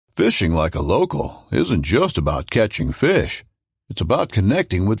Fishing like a local isn't just about catching fish. It's about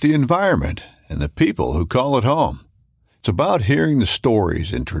connecting with the environment and the people who call it home. It's about hearing the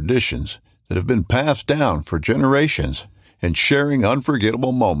stories and traditions that have been passed down for generations and sharing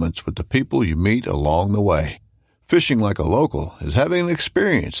unforgettable moments with the people you meet along the way. Fishing like a local is having an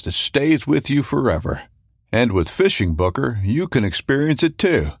experience that stays with you forever. And with Fishing Booker, you can experience it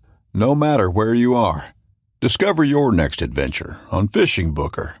too, no matter where you are. Discover your next adventure on Fishing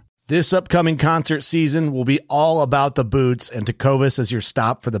Booker. This upcoming concert season will be all about the boots, and Tecovas is your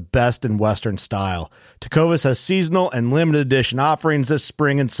stop for the best in Western style. Tecovas has seasonal and limited edition offerings this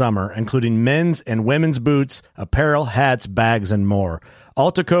spring and summer, including men's and women's boots, apparel, hats, bags, and more.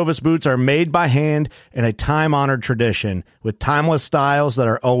 All Tecovas boots are made by hand in a time-honored tradition with timeless styles that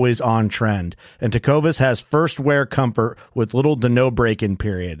are always on trend. And Tecovas has first wear comfort with little to no break-in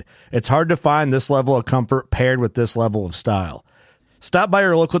period. It's hard to find this level of comfort paired with this level of style. Stop by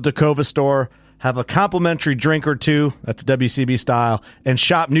your local Tecovas store, have a complimentary drink or two, that's WCB style, and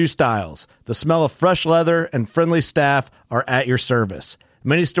shop new styles. The smell of fresh leather and friendly staff are at your service.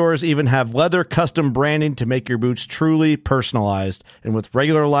 Many stores even have leather custom branding to make your boots truly personalized. And with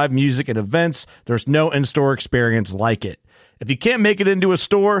regular live music and events, there's no in-store experience like it. If you can't make it into a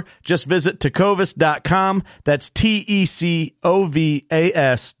store, just visit tecovas.com. That's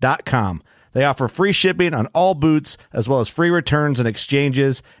TECOVAS.com. They offer free shipping on all boots, as well as free returns and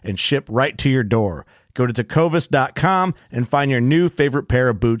exchanges, and ship right to your door. Go to tecovas.com and find your new favorite pair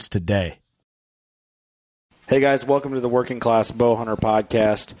of boots today. Hey guys, welcome to the Working Class Bowhunter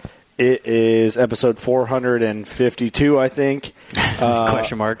Podcast. It is episode 452, I think.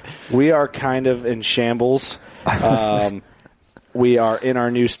 Question mark. We are kind of in shambles. We are in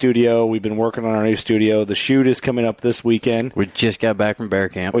our new studio. We've been working on our new studio. The shoot is coming up this weekend. We just got back from bear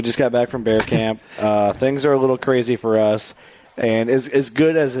camp. Things are a little crazy for us. And as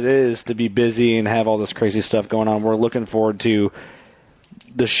good as it is to be busy and have all this crazy stuff going on, we're looking forward to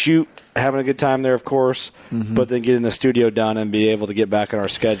the shoot, having a good time there, of course, but then getting the studio done and be able to get back on our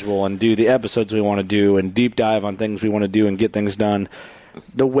schedule and do the episodes we want to do and deep dive on things we want to do and get things done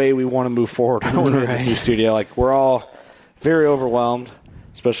the way we want to move forward with this new studio. Like, we're all very overwhelmed,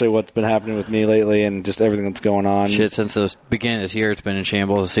 especially what's been happening with me lately and just everything that's going on. Shit, since the beginning of this year, it's been in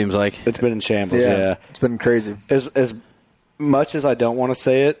shambles, it seems like. It's been in shambles, yeah. It's been crazy. As much as I don't want to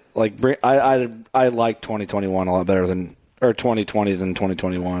say it, like, I like 2021 a lot better than, or 2020 than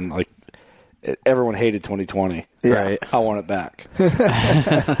 2021. Like, everyone hated 2020. Yeah. Right? I want it back,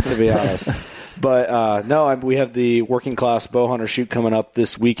 to be honest. But, no, we have the Working Class Bowhunter shoot coming up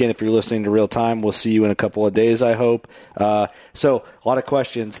this weekend. If you're listening to real time, we'll see you in a couple of days, I hope. So, a lot of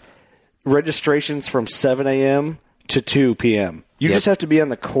questions. Registrations from 7 a.m. to 2 p.m. You just have to be on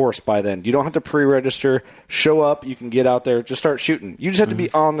the course by then. You don't have to pre-register. Show up. You can get out there. Just start shooting. You just have to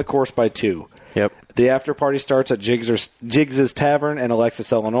be on the course by 2. Yep. The after party starts at Jiggs's Tavern in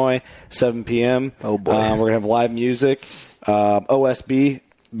Alexis, Illinois, 7 p.m. Oh, boy. We're going to have live music. OSB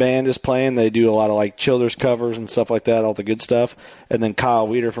band is playing. They do a lot of like Childers covers and stuff like that, all the good stuff. And then Kyle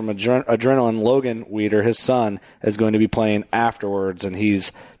Weeder from Adrenaline, Logan Weeder, his son, is going to be playing afterwards, and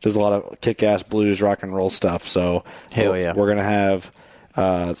he's does a lot of kick-ass blues, rock and roll stuff. So hell yeah, we're going to have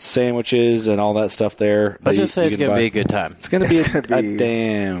sandwiches and all that stuff there. Let's just say it's going to be a good time. It's going to be a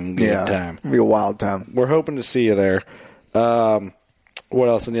damn good time. It'll be a wild time. We're hoping to see you there. What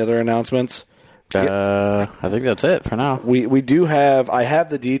else? Any other announcements? I think that's it for now. We do have. I have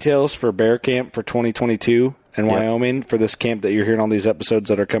the details for bear camp for 2022 in Wyoming for this camp that you're hearing on these episodes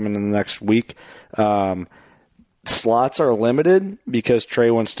that are coming in the next week. Slots are limited because Trey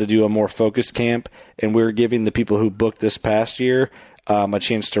wants to do a more focused camp, and we're giving the people who booked this past year a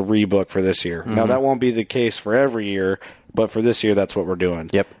chance to rebook for this year. Now, that won't be the case for every year, but for this year, that's what we're doing.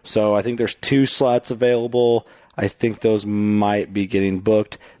 Yep. So I think there's 2 slots available. I think those might be getting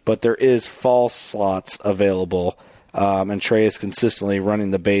booked, but there is fall slots available, and Trey is consistently running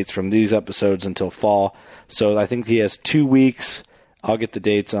the baits from these episodes until fall. So I think he has 2 weeks. I'll get the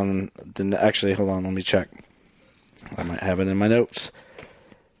dates on the. Actually, hold on, let me check. I might have it in my notes.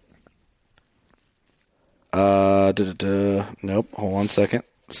 Nope. Hold on a second.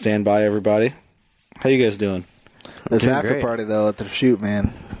 Stand by, everybody. How you guys doing? This Doing after great. party, though, at the shoot,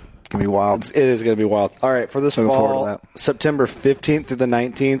 man, it's going to be wild. It is going to be wild. All right, for this Looking forward fall, to that. September 15th through the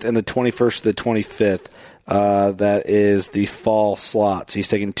 19th and the 21st to the 25th, that is the fall slots. He's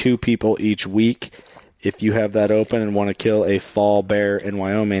taking 2 people each week. If you have that open and want to kill a fall bear in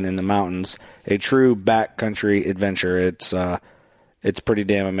Wyoming in the mountains, a true backcountry adventure, it's pretty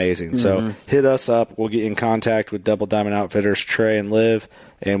damn amazing. So hit us up. We'll get you in contact with Double Diamond Outfitters, Trey and Liv,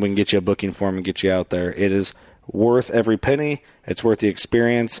 and we can get you a booking form and get you out there. It is worth every penny. It's worth the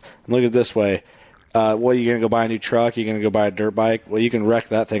experience. And look at it this way. Well, you're going to go buy a new truck? You're going to go buy a dirt bike? Well, you can wreck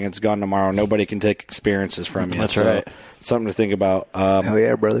that thing. It's gone tomorrow. Nobody can take experiences from you. That's right. Something to think about. Hell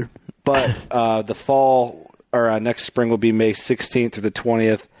yeah, brother. But the fall or next spring will be May 16th through the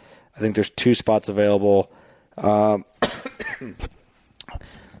 20th. I think there's 2 spots available. So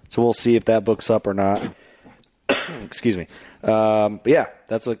we'll see if that book's up or not. Excuse me. But yeah,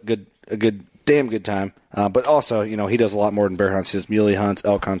 that's a damn good time. But also, he does a lot more than bear hunts. He does muley hunts,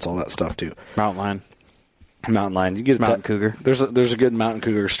 elk hunts, all that stuff too. Mountain lion. You get mountain cougar. There's a good mountain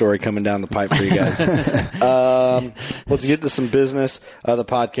cougar story coming down the pipe for you guys. Let's get to some business. The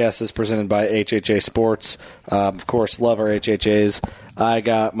podcast is presented by HHA Sports. Of course, love our HHAs. I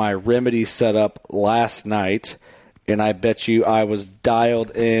got my remedy set up last night, and I bet you I was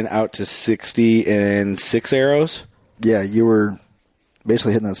dialed in out to 60 and 6 arrows. Yeah, you were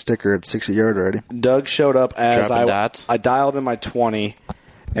basically hitting that sticker at 60 yards already. Doug showed up as dots. I dialed in my 20,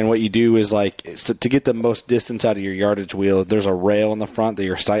 and what you do is to get the most distance out of your yardage wheel, there's a rail in the front that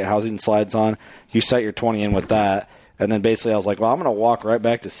your sight housing slides on. You sight your 20 in with that, and then basically I was like, well, I'm going to walk right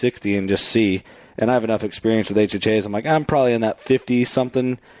back to 60 and just see. And I have enough experience with HHAs. I'm like, I'm probably in that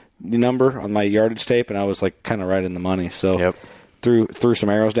 50-something number on my yardage tape, and I was like kind of right in the money. So threw some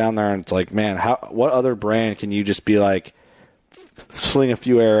arrows down there, and it's like, man, what other brand can you just be like, sling a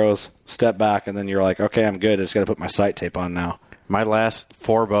few arrows, step back, and then you're like, okay, I'm good. I just got to put my sight tape on now. My last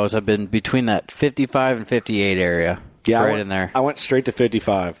 4 bows have been between that 55 and 58 area. Yeah, right in there. I went straight to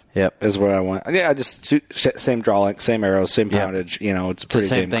 55. Yep, is where I went. Yeah, I just same draw length, same arrows, same poundage. It's pretty the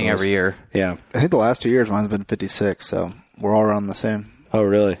same damn thing close. Every year. Yeah, I think the last 2 years mine's been 56, so we're all around the same. Oh,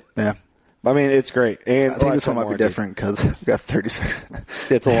 really? Yeah. I mean, it's great. And I think this one might be different because we got 36.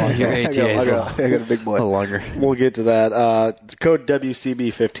 It's a long. Your I ATA got a big boy. a little longer. We'll get to that. Code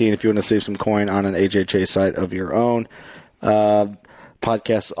WCB15 if you want to save some coin on an HHA site of your own.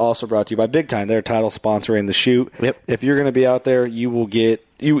 Podcast is also brought to you by Big Time. They're title sponsoring the shoot. Yep. If you're going to be out there, you will get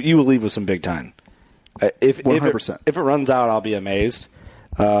you will leave with some Big Time. If 100%. If it runs out, I'll be amazed.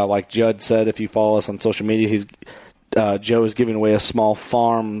 Like Judd said, if you follow us on social media, Joe is giving away a small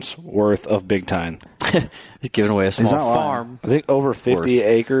farm's worth of Big Time. He's giving away a small not lying. farm. I think over 50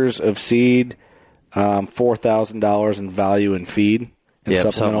 acres of seed, $4,000 in value in feed. And Yeah,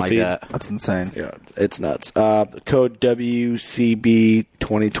 something supplemental like feed. that. That's insane. Yeah, it's nuts. Code WCB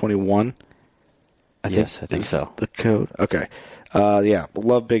 2021. I think so. The code. Okay. Yeah,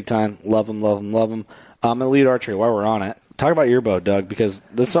 love Big Time. Love them, love them, love them. Elite Archery, while we're on it, talk about your bow, Doug, because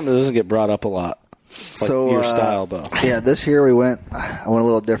that's something that doesn't get brought up a lot. Like your style bow. Yeah, this year I went a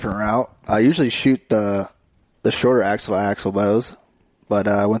little different route. I usually shoot the shorter axle bows, but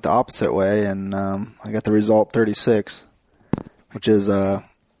I went the opposite way, and I got the result 36. Which is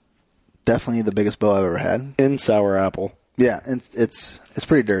definitely the biggest bow I've ever had. In sour apple. Yeah, it's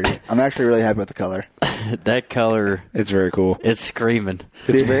pretty dirty. I'm actually really happy with the color. That color, It's very cool. it's screaming.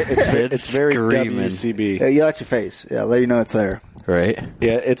 It's very screaming. WCB. Yeah, yell at your face. Yeah, let you know it's there. Right?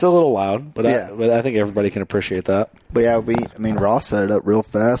 Yeah, it's a little loud, but Yeah. I think everybody can appreciate that. But yeah, Ross set it up real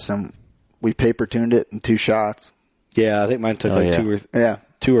fast, and we paper tuned it in 2 shots. Yeah, I think mine took Yeah,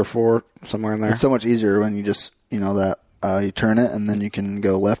 2 or 4, somewhere in there. it's so much easier when you just that. You turn it, and then you can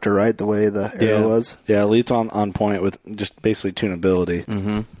go left or right the way the arrow was. Yeah, Elite's on point with just basically tunability.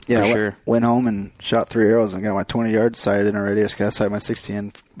 Mm-hmm. Yeah, For sure. Went home and shot 3 arrows and got my 20 yards sighted in already. I just got to sight my 60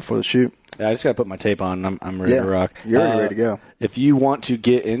 in before the shoot. Yeah, I just got to put my tape on, and I'm ready to rock. You're already ready to go. If you want to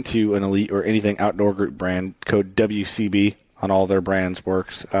get into an Elite or anything outdoor group brand, code WCB on all their brands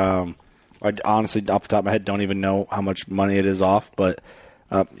works. I honestly, off the top of my head, don't even know how much money it is off, but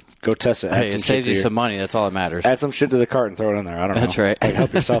go test it. Hey, it saves you some money. That's all that matters. Add some shit to the cart and throw it in there. I don't know. That's right. Like,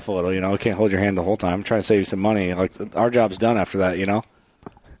 help yourself a little. You can't hold your hand the whole time. I'm trying to save you some money. Like our job's done after that.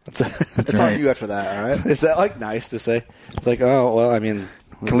 It's on you after that, all right? Is that nice to say? It's like, oh well, I mean,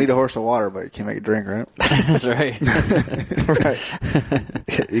 You can lead a horse to water, but you can't make it drink, right? That's right. right.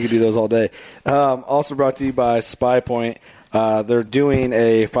 You can do those all day. Also brought to you by Spy Point. They're doing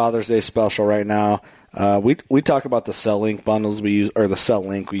a Father's Day special right now. We talk about the Cell Link bundles we use, or the Cell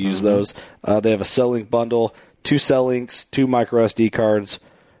Link. We use those. They have a Cell Link bundle, 2 Cell Links, 2 micro SD cards.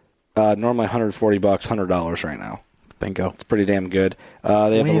 Normally $140, $100 right now. Bingo. It's pretty damn good.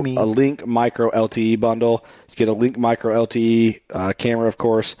 They have a Link Micro LTE bundle. You get a Link Micro LTE camera, of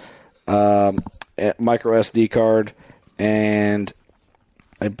course, micro SD card, and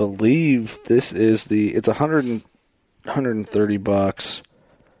I believe this is it's $130. Let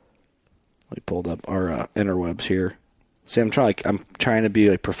me pull up our interwebs here. See, I'm trying to be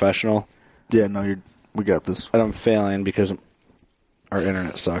like professional. Yeah, no, we got this. And I'm failing because our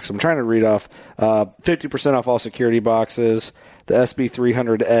internet sucks. I'm trying to read off 50% off all security boxes. The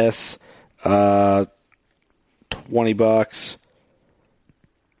SB300S, $20.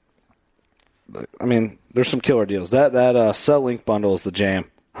 I mean, there's some killer deals. That Cell Link bundle is the jam.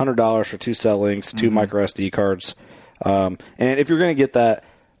 $100 for 2 Cell Links, 2 micro SD cards. And if you're going to get that,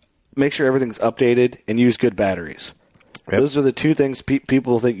 make sure everything's updated and use good batteries. Yep. Those are the 2 things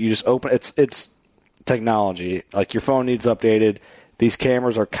people think you just open. It's technology. Like your phone needs updated. These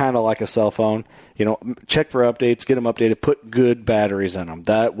cameras are kind of like a cell phone. Check for updates, get them updated, put good batteries in them.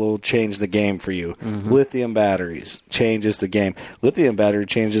 That will change the game for you. Lithium batteries changes the game. Lithium battery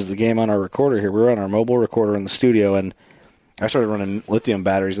changes the game on our recorder here. We were on our mobile recorder in the studio, and I started running lithium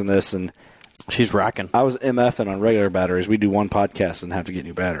batteries in this, and she's rocking. I was MFing on regular batteries. We do one podcast and have to get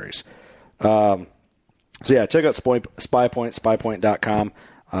new batteries. So, yeah, check out SpyPoint, SpyPoint.com.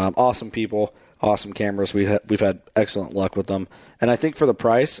 Awesome people, awesome cameras. We've had excellent luck with them. And I think for the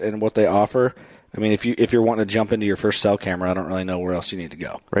price and what they offer, I mean, if you're wanting to jump into your first cell camera, I don't really know where else you need to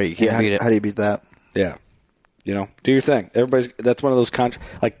go. Right, you can't beat it. How do you beat that? Yeah. Do your thing. That's one of those,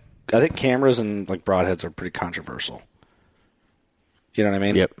 I think cameras and like broadheads are pretty controversial. You know what I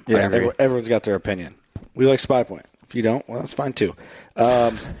mean? Yep. Yeah, everyone's got their opinion. We like SpyPoint. If you don't, well, that's fine too.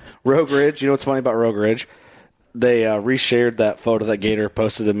 Rogue Ridge, you know what's funny about Rogue Ridge? They reshared that photo that Gator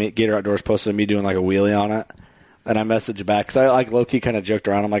posted to me. Gator Outdoors posted to me doing like a wheelie on it. And I messaged back because I like low-key kind of joked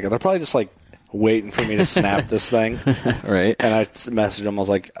around. I'm like, they're probably just like waiting for me to snap this thing. Right. And I messaged them. I was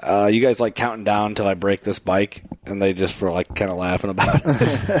like, you guys like counting down till I break this bike? And they just were like kind of laughing about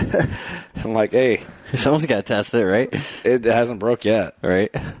it. I'm like, hey. Someone's got to test it, right? It hasn't broke yet.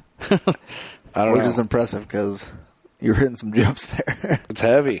 Right. I don't know. Which is impressive because you're hitting some jumps there. It's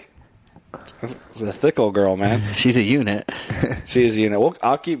heavy. It's a thick old girl, man. She's a unit. She is a unit. Well,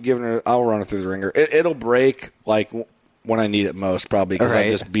 I'll keep giving her. I'll run her through the ringer. It'll break like when I need it most, probably because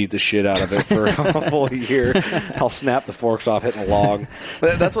I just beat the shit out of it for a full year. I'll snap the forks off hitting a log.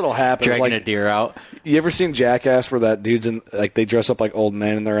 That's what'll happen. Dragging a deer out. You ever seen Jackass where that dude's in, like, they dress up like old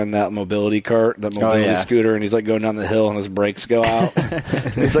men and they're in that mobility cart, that mobility scooter, and he's like going down the hill and his brakes go out.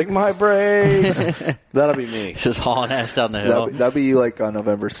 He's like, my brakes. That'll be me. Just hauling ass down the hill. That'll be you like on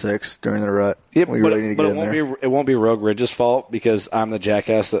November 6th during the rut. Yeah, but it won't be Rogue Ridge's fault because I'm the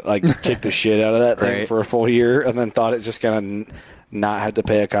jackass that like kicked the shit out of that thing for a full year and then thought it just kind of not had to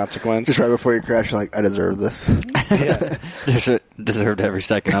pay a consequence. Just right before you crash, you're like, I deserve this. Yeah, deserved every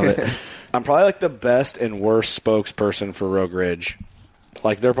second of it. I'm probably like the best and worst spokesperson for Rogue Ridge.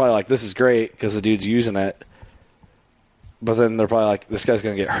 Like they're probably like, this is great because the dude's using it, but then they're probably like, this guy's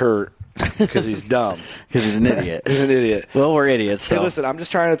gonna get hurt because he's dumb. Because he's an idiot. He's an idiot. Well, we're idiots. So. Hey, listen, I'm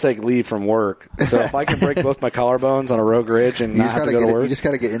just trying to take leave from work. So if I can break both my collarbones on a Rogue Ridge and not have to go to work. You just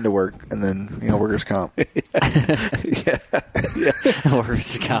got to get into work and then, workers' comp. Yeah.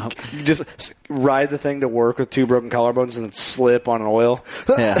 Workers' comp. You just ride the thing to work with 2 broken collarbones and then slip on an oil.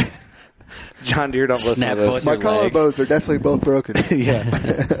 Yeah. John Deere, don't listen to this. My collarbones are definitely both broken. Yeah.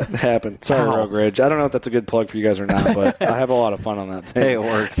 It happened. Sorry, Rogue Ridge. I don't know if that's a good plug for you guys or not, but I have a lot of fun on that thing. Hey, it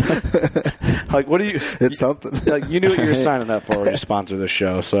works. Like, what do you... It's something. Like, you knew what you were signing up for when you sponsor this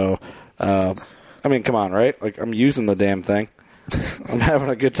show, so... I mean, come on, right? Like, I'm using the damn thing. I'm having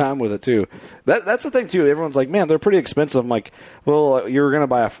a good time with it, too. That's the thing, too. Everyone's like, man, they're pretty expensive. I'm like, well, you're going to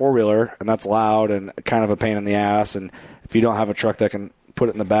buy a 4-wheeler, and that's loud and kind of a pain in the ass, and if you don't have a truck that can put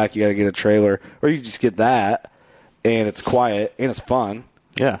it in the back, you got to get a trailer, or you just get that, and it's quiet, and it's fun.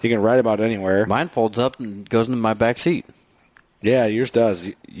 Yeah. You can ride about anywhere. Mine folds up and goes into my back seat. Yeah, yours does.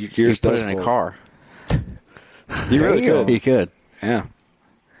 Yours put does it in a fold. car. You really could. You could. Yeah,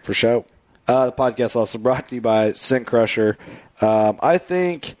 for sure. The podcast is also brought to you by Scent Crusher. I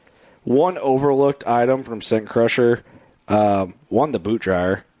think one overlooked item from Scent Crusher, the boot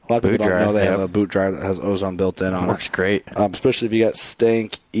dryer. A lot of people don't know they have a boot dryer that has ozone built in on it. Works great. Especially if you got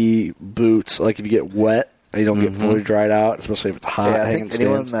stanky boots. Like if you get wet and you don't get fully dried out, especially if it's hot. Yeah, I think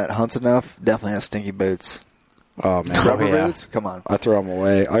anyone that hunts enough definitely has stinky boots. Oh, man. Rubber boots? Come on. I throw them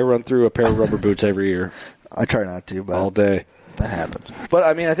away. I run through a pair of rubber boots every year. I try not to, but... all day. That happens. But,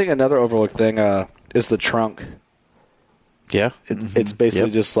 I mean, I think another overlooked thing is the trunk. Yeah. It's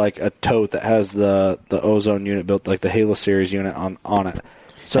basically just like a tote that has the ozone unit built, like the Halo Series unit on it.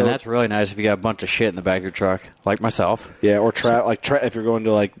 So, and that's really nice if you got a bunch of shit in the back of your truck, like myself. Yeah, or if you're going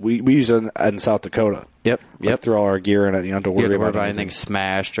to, like, we use it in South Dakota. Yep. Throw all our gear in it. You don't have to worry about anything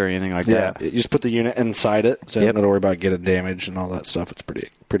smashed or anything like that. You just put the unit inside it, so you don't have to worry about getting damaged and all that stuff. It's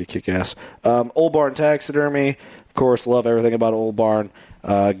pretty kick-ass. Old Barn Taxidermy, of course, love everything about Old Barn.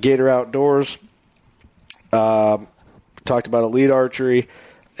 Gator Outdoors, talked about Elite Archery,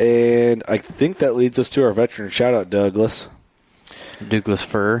 and I think that leads us to our veteran shout-out, Douglas. Douglas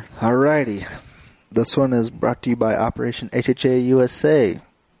fir. Alrighty. This one is brought to you by Operation HHA USA.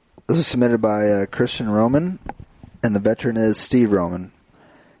 This was submitted by Christian Roman, and the veteran is Steve Roman.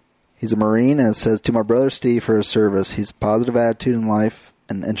 He's a Marine, and it says, to my brother Steve for his service. He's a positive attitude in life,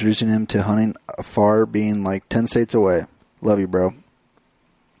 and introducing him to hunting afar, being like 10 states away. Love you, bro.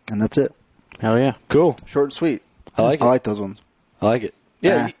 And that's it. Hell yeah. Cool. Short and sweet. I like it. I like those ones. I like it.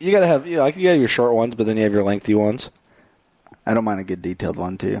 Yeah, you gotta have. You have your short ones, but then you have your lengthy ones. I don't mind a good detailed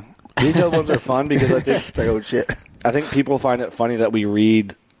one, too. Detailed ones are fun because I think it's like, oh, shit. I think people find it funny that we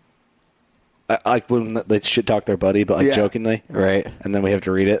read, like when they shit talk their buddy, but jokingly, right? And then we have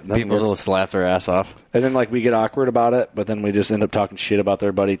to read it. And then people just laugh their ass off, and then we get awkward about it, but then we just end up talking shit about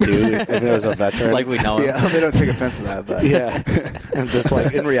their buddy too, if it was a veteran. Like we know him. Yeah, they don't take offense to that, but yeah. And just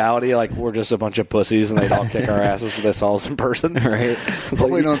in reality, we're just a bunch of pussies, and they'd all kick our asses if they saw us in person, right?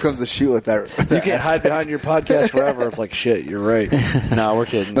 Hopefully, no one comes to shoot like that. You can't hide behind your podcast forever. It's like shit. You're right. No, we're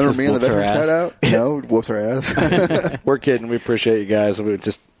kidding. Remember me and the veteran shout out? No, whoops our ass. We're kidding. We appreciate you guys. We're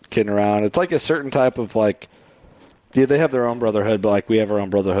just kidding around. It's like a certain type of they have their own brotherhood, but we have our own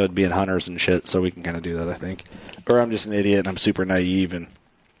brotherhood being hunters and shit, so we can kind of do that, I think. Or I'm just an idiot and I'm super naive and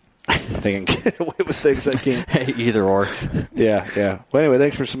I think I can get away with things I can't. Either or. Yeah. Well, anyway,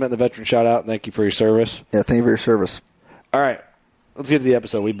 thanks for submitting the veteran shout out and thank you for your service. Yeah, thank you for your service. All right. Let's get to the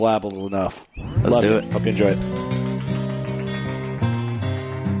episode. We blabbled enough. Let's do it. Hope you enjoy it.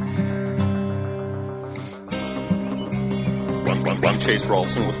 I'm Chase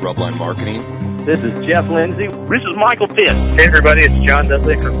Ralston with Rubline Marketing. This is Jeff Lindsay. This is Michael Pitt. Hey, everybody, it's John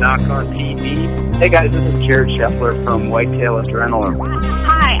Dudley from Knock on TV. Hey, guys, this is Jared Scheffler from Whitetail Adrenaline.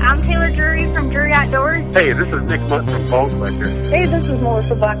 Hi, I'm Taylor Drury from Drury Outdoors. Hey, this is Nick Mutt from Bone Collector. Hey, this is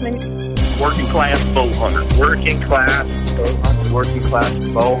Melissa Buckman. Working Class Bow Hunter. Working Class Bow Hunter. Working Class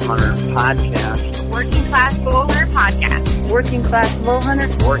Bow Hunter Podcast. Working Class Bow Hunter Podcast. Working Class Bow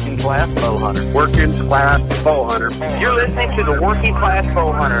Hunter. Working Class Bow Hunter. Working Class Bow Hunter. You're listening to the Working Class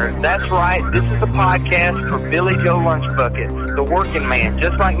Bow Hunter. That's right. This is a podcast for Billy Joe Lunchbucket, the working man,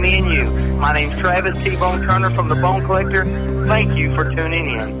 just like me and you. My name's Travis T-Bone Turner from the Bone Collector. Thank you for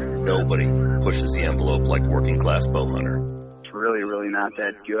tuning in. Nobody pushes the envelope like Working Class Bow Hunter. It's really, really not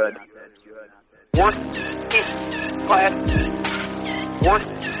that good. Working Class.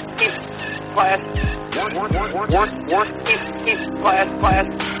 Working Class.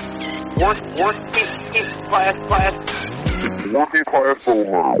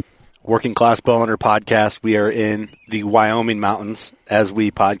 Working Class Bow Hunter Podcast. We are in the Wyoming mountains as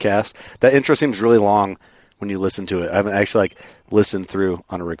we podcast. That intro seems really long when you listen to it. I haven't actually listened through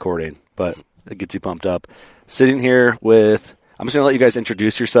on a recording, but it gets you pumped up. Sitting here with, I'm just going to let you guys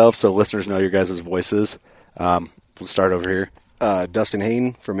introduce yourselves so listeners know your guys' voices. We'll start over here. Dustin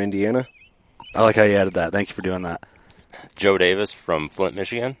Hain from Indiana. I like how you added that. Thank you for doing that. Joe Davis from Flint,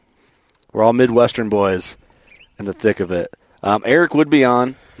 Michigan. We're all Midwestern boys in the thick of it. Eric would be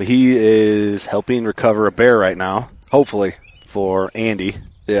on, but he is helping recover a bear right now. Hopefully. For Andy.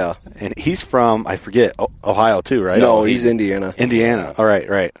 Yeah. And he's from, I forget, Ohio too, right? No, he's Indiana. Indiana. All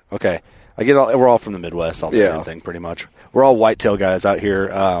right. Okay. We're all from the Midwest, all the same thing pretty much. We're all whitetail guys out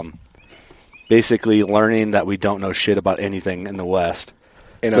here basically learning that we don't know shit about anything in the West.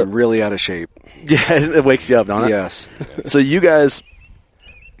 And I'm really out of shape. Yeah, it wakes you up, don't it? Yes. So you guys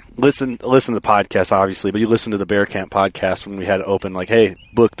listen to the podcast, obviously, but you listen to the Bear Camp podcast when we had it open, hey,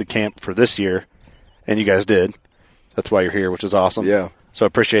 book the camp for this year, and you guys did. That's why you're here, which is awesome. Yeah. So I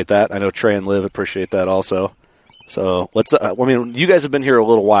appreciate that. I know Trey and Liv appreciate that also. So let's. You guys have been here a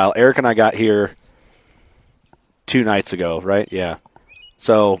little while. Eric and I got here 2 nights ago, right? Yeah.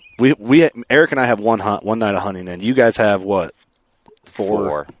 So we Eric and I have one night of hunting, and you guys have what?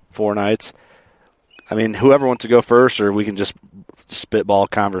 Four nights. I mean, whoever wants to go first, or we can just spitball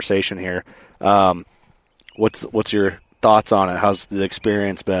conversation here. What's your thoughts on it? How's the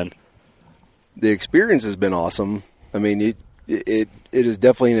experience been? The experience has been awesome. I mean, it is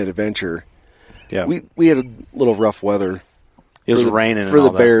definitely an adventure. Yeah, we had a little rough weather. It was raining for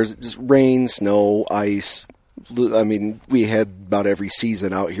the bears. Just rain, snow, ice. I mean, we had about every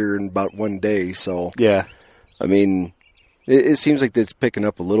season out here in about one day. So yeah, I mean, it seems like it's picking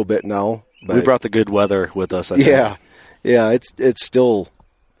up a little bit now. But we brought the good weather with us. I think. Yeah. It's still.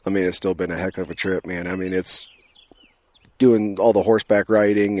 I mean, it's still been a heck of a trip, man. I mean, it's doing all the horseback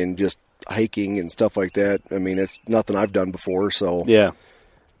riding and just hiking and stuff like that. I mean, it's nothing I've done before, so yeah,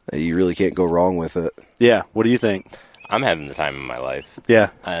 you really can't go wrong with it. Yeah. What do you think? I'm having the time of my life. Yeah.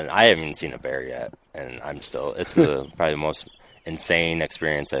 And I haven't even seen a bear yet, and it's probably the most insane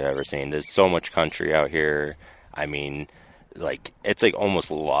experience I've ever seen. There's so much country out here. I mean, like it's like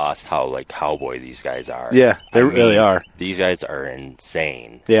almost lost how like cowboy these guys are. Yeah, they really are. These guys are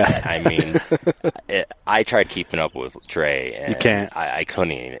insane. Yeah. I mean, I tried keeping up with Trey, and you can't. I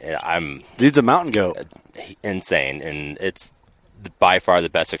couldn't even. Dude's a mountain goat. Insane, and it's by far the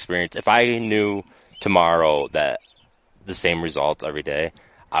best experience. If I knew tomorrow that the same results every day,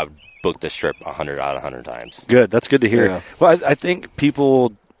 I would book this trip 100 out of 100 times. Good. That's good to hear. Yeah. Well, I think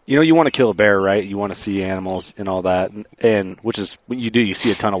people, you want to kill a bear, right? You want to see animals and all that, and which is what you do. You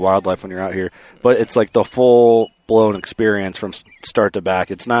see a ton of wildlife when you're out here, but it's like the full-blown experience from start to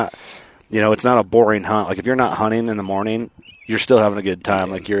back. It's not, it's not a boring hunt. Like if you're not hunting in the morning, you're still having a good time.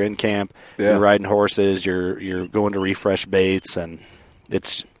 Like you're in camp, you're riding horses, you're going to refresh baits, and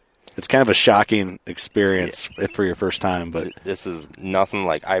it's kind of a shocking experience for your first time. But this is nothing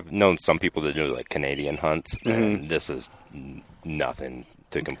like I've known some people that do like Canadian hunts, and this is nothing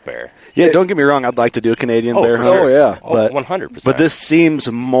to compare. Yeah, don't get me wrong. I'd like to do a Canadian bear hunt. Oh, yeah. But 100%. But this seems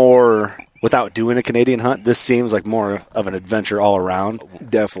more, without doing a Canadian hunt, this seems like more of an adventure all around.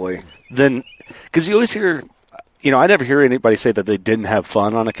 Definitely. Because you always hear, I never hear anybody say that they didn't have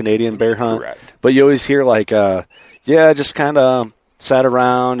fun on a Canadian bear hunt. Correct. But you always hear like, I just kind of sat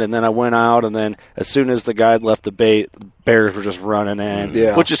around, and then I went out, and then as soon as the guide left the bait, the bears were just running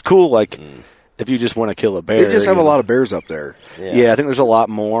in, which is cool. Like, if you just want to kill a bear. They just have a lot of bears up there. Yeah, I think there's a lot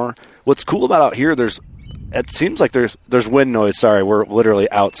more. What's cool about out here, it seems like there's wind noise. Sorry, we're literally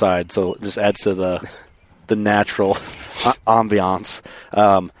outside, so it just adds to the natural ambiance.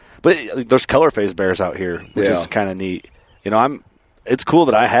 But there's color phase bears out here, which is kind of neat. It's cool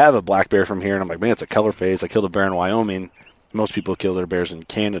that I have a black bear from here, and I'm like, man, it's a color phase. I killed a bear in Wyoming. Most people kill their bears in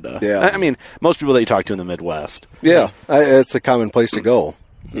Canada. Yeah. I mean, most people that you talk to in the Midwest. Yeah, it's a common place to go.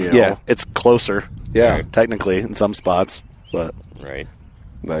 Yeah, it's closer. Yeah. Technically, in some spots. But Right.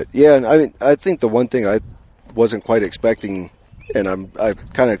 But, yeah, and I think the one thing I wasn't quite expecting, and I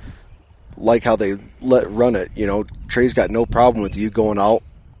kind of like how they run it. Trey's got no problem with you going out,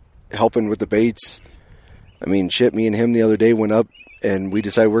 helping with the baits. I mean, me and him the other day went up, and we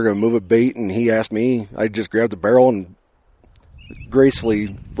decided we're going to move a bait, and he asked me. I just grabbed the barrel and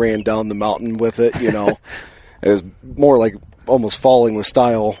gracefully ran down the mountain with it. It was more like almost falling with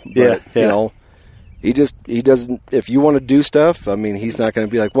style. But, he doesn't. If you want to do stuff, I mean, he's not going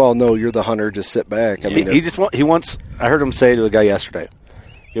to be like, well, no, you're the hunter, just sit back. I mean, he wants. I heard him say to a guy yesterday,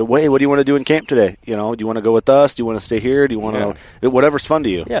 "Hey, what do you want to do in camp today? Do you want to go with us? Do you want to stay here? Do you want to whatever's fun to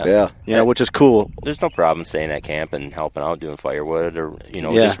you? Yeah. Which is cool. There's no problem staying at camp and helping out, doing firewood, or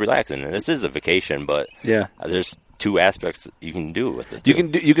just relaxing. And this is a vacation, but there's two aspects you can do with it.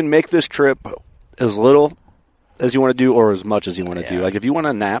 You can make this trip as little as you want to do or as much as you want to do. Like if you want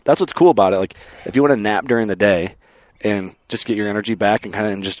to nap, that's what's cool about it. Like if you want to nap during the day and just get your energy back and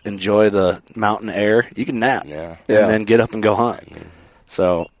kind of just enjoy the mountain air, you can nap and then get up and go hunt.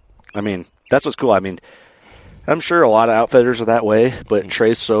 So, I mean, that's what's cool. I mean, I'm sure a lot of outfitters are that way, but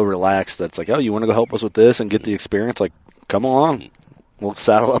Trey's so relaxed that it's like, oh, you want to go help us with this and get the experience? Like, come along. We'll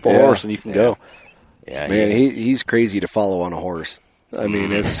saddle up a horse and you can go. Yeah, man, he's crazy to follow on a horse. I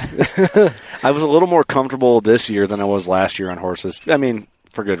mean, it's. I was a little more comfortable this year than I was last year on horses. I mean,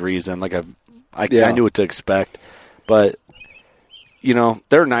 for good reason. Like I knew what to expect, but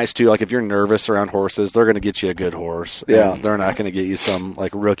they're nice too. Like if you're nervous around horses, they're going to get you a good horse. Yeah, they're not going to get you some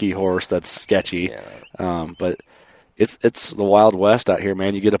like rookie horse that's sketchy. Yeah. But it's the Wild West out here,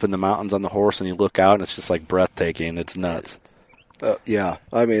 man. You get up in the mountains on the horse and you look out, and it's just like breathtaking. It's nuts. Yeah,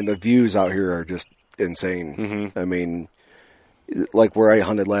 I mean the views out here are just insane. Mm-hmm. I mean. Like where I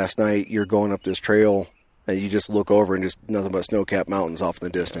hunted last night, you're going up this trail and you just look over and just nothing but snow-capped mountains off in the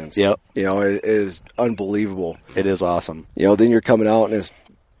distance. Yep. It is unbelievable. It is awesome. Then you're coming out and it's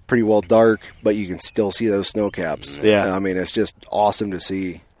pretty well dark, but you can still see those snow caps. Yeah. I mean, it's just awesome to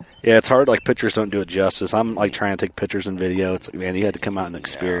see. Yeah, it's hard. Like pictures don't do it justice. I'm like trying to take pictures and video. It's like, man, you had to come out and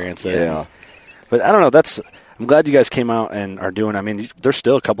experience it. Yeah. But I don't know. I'm glad you guys came out and are doing. I mean, there's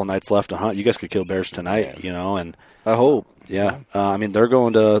still a couple nights left to hunt. You guys could kill bears tonight, and I hope. Yeah, I mean they're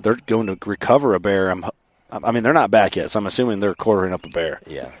going to recover a bear. I mean they're not back yet, so I'm assuming they're quartering up a bear.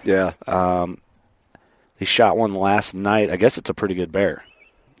 Yeah. He shot one last night. I guess it's a pretty good bear.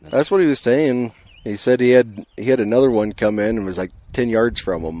 That's what he was saying. He said he had another one come in and was like 10 yards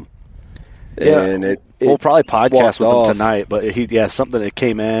from him. Yeah, and we'll probably podcast with off. him tonight. But something that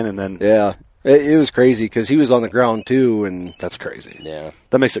came in and then it was crazy because he was on the ground too, and that's crazy. Yeah,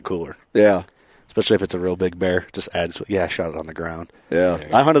 that makes it cooler. Yeah. Especially if it's a real big bear. Just adds, I shot it on the ground. Yeah.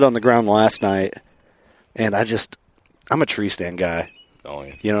 I hunted on the ground last night, and I'm a tree stand guy. Oh,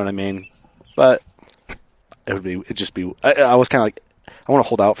 yeah. You know what I mean? But I was kind of like, I want to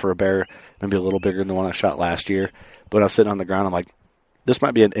hold out for a bear maybe a little bigger than the one I shot last year. But when I was sitting on the ground, I'm like, this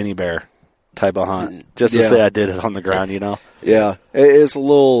might be an any bear type of hunt. Just to say I did it on the ground, Yeah, it's a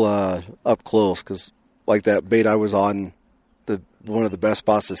little up close because like that bait I was on, one of the best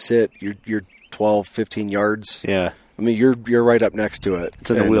spots to sit, you're 12, 15 yards. Yeah. I mean, you're right up next to it. It's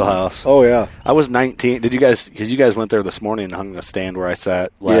in the wheelhouse. Oh, yeah. I was 19. Did you guys, because you guys went there this morning and hung a stand where I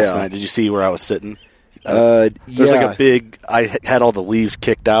sat last night. Did you see where I was sitting? There's like a big, I had all the leaves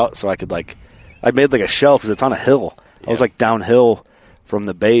kicked out so I could I made like a shelf because it's on a hill. Yeah. I was like downhill from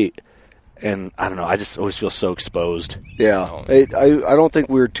the bait. And I don't know, I just always feel so exposed. Yeah. I don't think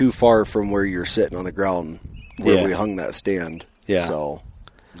we were too far from where you're sitting on the ground where we hung that stand. Yeah. So,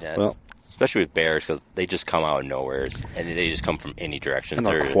 well, especially with bears because they just come out of nowhere and they just come from any direction. And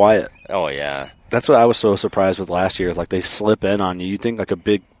they're quiet. Oh, yeah. That's what I was so surprised with last year. Like they slip in on you. You'd think like a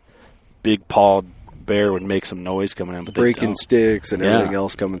big pawed bear would make some noise coming in, but they breaking don't. Sticks and everything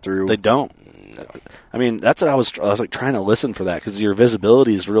else coming through. They don't. No. I mean, that's what I was like trying to listen for that because your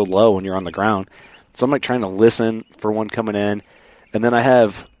visibility is real low when you're on the ground. So I'm like trying to listen for one coming in, and then I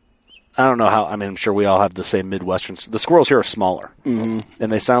don't know how. I mean, I'm sure we all have the same Midwestern. The squirrels here are smaller, and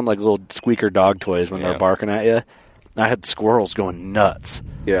they sound like little squeaker dog toys when they're barking at you. I had squirrels going nuts.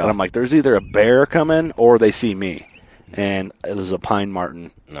 Yeah, and I'm like, there's either a bear coming or they see me. And it was a pine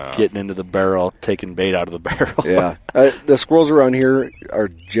marten getting into the barrel, taking bait out of the barrel. Yeah. The squirrels around here are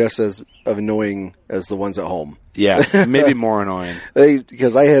just as annoying as the ones at home. Yeah, maybe more annoying.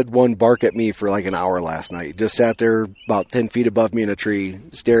 Because I had one bark at me for like an hour last night. Just sat there about 10 feet above me in a tree,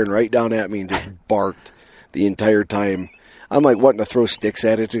 staring right down at me and just barked the entire time. I'm like wanting to throw sticks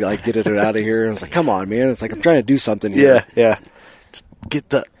at it to like get it out of here. I was like, come on, man. It's like I'm trying to do something here. Yeah. Get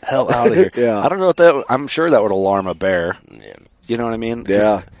the hell out of here. Yeah. I don't know if I'm sure that would alarm a bear. Yeah. You know what I mean?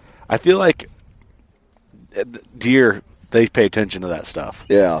 Yeah. I feel like deer, they pay attention to that stuff.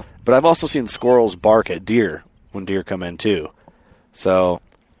 Yeah. But I've also seen squirrels bark at deer when deer come in too. So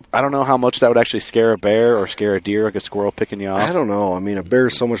I don't know how much that would actually scare a bear or scare a deer, like a squirrel picking you off. I don't know. I mean, a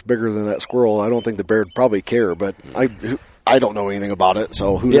bear's so much bigger than that squirrel. I don't think the bear would probably care, but I don't know anything about it,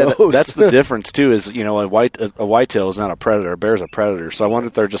 so who knows? That's the difference too. Is a whitetail is not a predator. A bear's a predator. So I wonder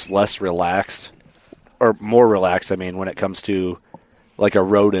if they're just less relaxed or more relaxed. I mean, when it comes to like a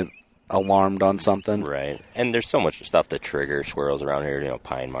rodent alarmed on something, right? And there's so much stuff that triggers squirrels around here.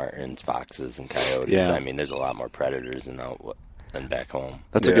 Pine martens, foxes, and coyotes. Yeah. I mean, there's a lot more predators than back home.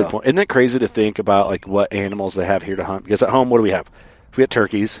 That's a good point. Isn't it crazy to think about like what animals they have here to hunt? Because at home, what do we have? We got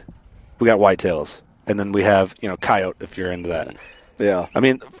turkeys, we got whitetails. And then we have, coyote, if you're into that. Yeah. I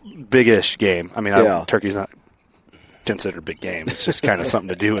mean, big-ish game. I mean, turkey's not considered big game. It's just kind of something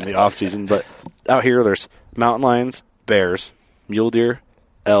to do in the off-season. But out here, there's mountain lions, bears, mule deer,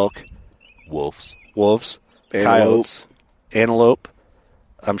 elk, wolves, coyotes, antelope.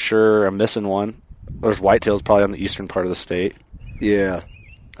 I'm sure I'm missing one. There's whitetails probably on the eastern part of the state. Yeah.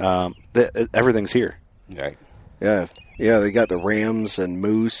 Everything's here. Right. Yeah. Yeah, they got the rams and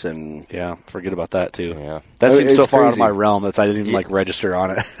moose and... Yeah, forget about that, too. Yeah. That seems so far out of my realm that I didn't even, register on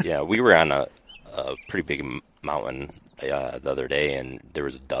it. Yeah, we were on a pretty big mountain the other day, and there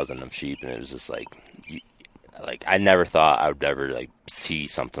was a dozen of sheep, and it was just like I never thought I would ever, see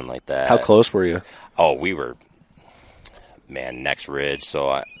something like that. How close were you? Oh, we were, next ridge, so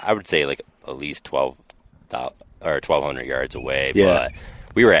I would say, at least 1,200 yards away, yeah. But...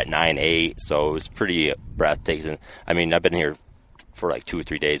 We were at 9.8, so it was pretty breathtaking. I mean, I've been here for 2 or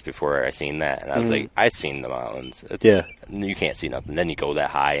 3 days before I seen that, and I was like, I've seen the mountains. You can't see nothing. Then you go that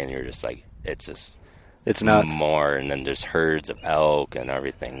high, and you're just like, it's nuts. More, and then there's herds of elk and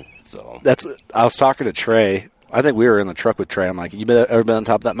everything. So I was talking to Trey. I think we were in the truck with Trey. I'm like, ever been on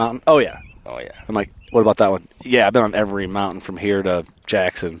top of that mountain? Oh yeah. I'm like, what about that one? Yeah, I've been on every mountain from here to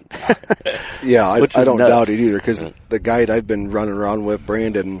Jackson. Yeah, I don't nuts. doubt it either, because the guide I've been running around with,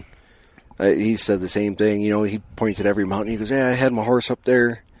 Brandon, he said the same thing. He points at every mountain. He goes, yeah, I had my horse up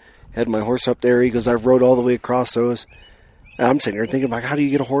there. He goes, I've rode all the way across those. And I'm sitting here thinking, how do you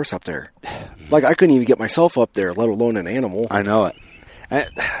get a horse up there? I couldn't even get myself up there, let alone an animal. I know it.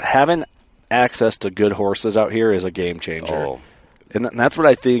 Having access to good horses out here is a game changer. Oh. And that's what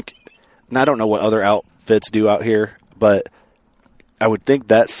I think. And I don't know what other outfits do out here, but I would think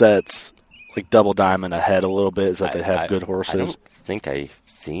that sets Double Diamond ahead a little bit, is that they have good horses. I don't think I've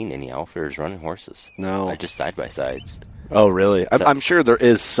seen any outfitters running horses. No. Just side-by-sides. Oh, really? I'm sure there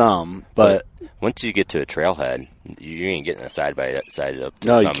is some, but... Once you get to a trailhead, you ain't getting a side-by-side up to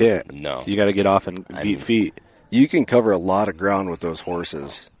No, you can't. No. You got to get off and beat feet. You can cover a lot of ground with those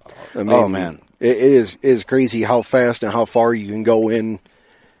horses. I mean, oh, man. It is crazy how fast and how far you can go in,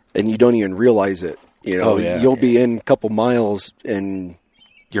 and you don't even realize it. Oh, yeah. You'll be in a couple miles, and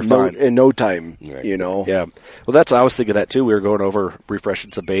you're fine. In no time, Right. you know. Yeah. Well, that's I was thinking that too. We were going over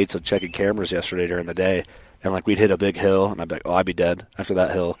refreshing some baits and checking cameras yesterday during the day, and like we'd hit a big hill, and I'd be like, "Oh, I'd be dead after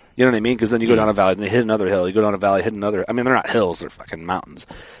that hill." You know what I mean? Because then you go down a valley, and they hit another hill. You go down a valley, hit another. I mean, they're not hills; they're fucking mountains.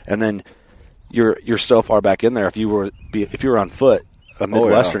 And then you're so far back in there. If you were on foot, a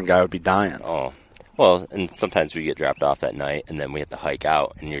Midwestern guy would be dying. Oh, well, and sometimes we get dropped off at night, and then we have to hike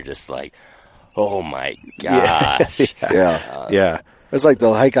out, and you're just like, "Oh my gosh!" Yeah. It's like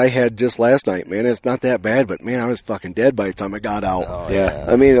the hike I had just last night, man. It's not that bad, but man, I was fucking dead by the time I got out. Oh, yeah.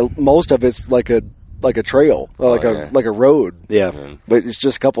 I mean, most of it's like a trail, like a road. Yeah. But it's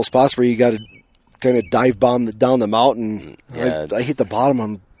just a couple spots where you got to kind of dive bomb down the mountain. Yeah. I hit the bottom.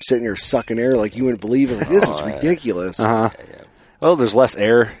 I'm sitting here sucking air like you wouldn't believe it. Like, this is ridiculous. Well, there's less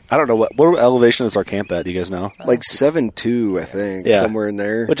air. I don't know what elevation is our camp at. Do you guys know? Like 7.2, I think, somewhere in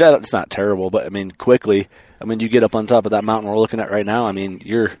there. Which it's not terrible, but I mean, quickly. I mean, you get up on top of that mountain we're looking at right now. I mean,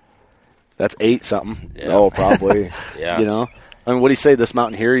 that's 8 something. Yeah. Oh, probably. Yeah. You know, I mean, what do you say? This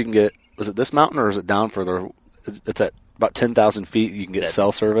mountain here, you can get. Was it this mountain or is it down further? It's at about 10,000 feet. You can get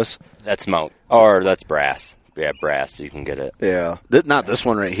cell service. That's that's brass. Yeah, brass. You can get it. Yeah. Not this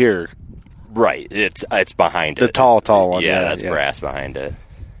one right here. Right. It's behind it. The tall one. Yeah, that's brass behind it.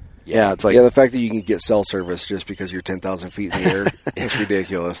 Yeah, it's like the fact that you can get cell service just because you're 10,000 feet in the air, it's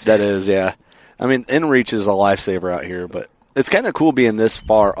ridiculous. That is, yeah. I mean, inReach is a lifesaver out here, but it's kind of cool being this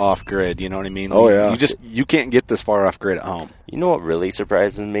far off grid. You know what I mean? Oh, yeah. You can't get this far off grid at home. You know what really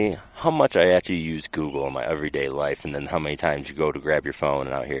surprises me? How much I actually use Google in my everyday life, and then how many times you go to grab your phone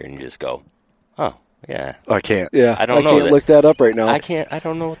and out here and you just go, "Oh, yeah." I can't. Yeah, I don't know. Can't look that up right now. I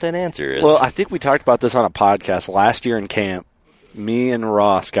don't know what that answer is. Well, I think we talked about this on a podcast last year in camp. Me and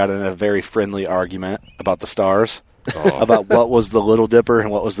Ross got in a very friendly argument about the stars, about what was the Little Dipper and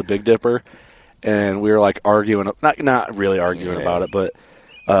what was the Big Dipper. And we were like arguing, not really arguing about it, but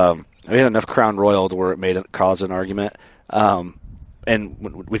we had enough Crown Royal to where it caused an argument, and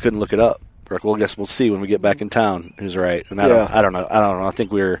we couldn't look it up. We're like, well, I guess we'll see when we get back in town who's right. And I don't know. I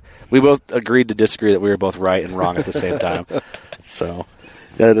think we both agreed to disagree that we were both right and wrong at the same time. So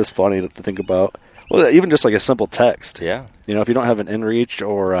yeah, it is funny to think about. Well, even just like a simple text. Yeah. You know, if you don't have an inReach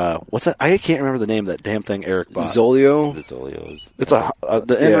or what's that? I can't remember the name of that damn thing Eric bought. Zolio? The Zolios. It's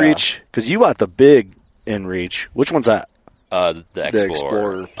the inReach, because you bought the big inReach. Which one's that? The Explorer. The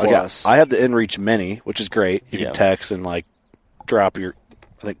Explorer Plus. I have the inReach Mini, which is great. You Yeah. can text and like drop your,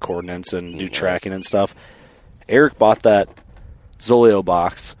 I think, coordinates and do tracking and stuff. Eric bought that Zolio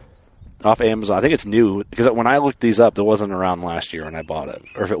box off Amazon. I think it's new, because when I looked these up, it wasn't around last year when I bought it.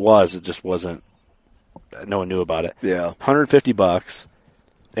 Or if it was, it just wasn't. No one knew about it. Yeah. $150,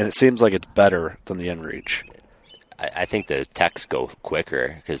 and it seems like it's better than the inReach. I think the texts go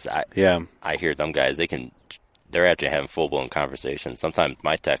quicker because I hear them guys, they're actually having full-blown conversations. Sometimes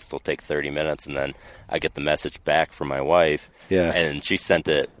my text will take 30 minutes, and then I get the message back from my wife, and she sent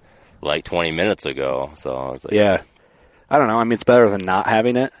it like 20 minutes ago. So I was like, yeah. I don't know. I mean, it's better than not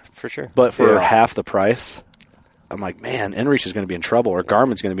having it. For sure. But for half the price, I'm like, man, inReach is going to be in trouble, or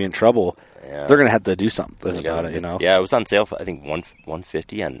Garmin's going to be in trouble. Yeah. They're going to have to do something about it, you know? Yeah, it was on sale for, I think,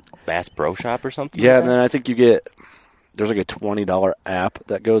 $150 on Bass Pro Shop or something. Yeah, and then I think there's like a $20 app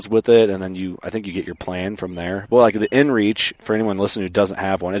that goes with it, and then I think you get your plan from there. Well, like the inReach, for anyone listening who doesn't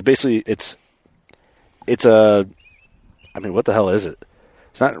have one, it's basically, it's a, I mean, what the hell is it?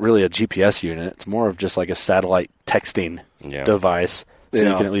 It's not really a GPS unit. It's more of just like a satellite texting device, so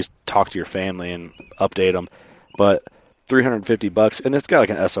you can at least talk to your family and update them. But $350, and it's got like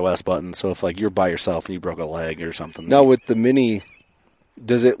an SOS button, so if like you're by yourself and you broke a leg or something. Now with the Mini,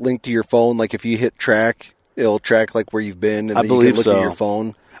 does it link to your phone? Like if you hit track, it'll track like where you've been, and then you can look at your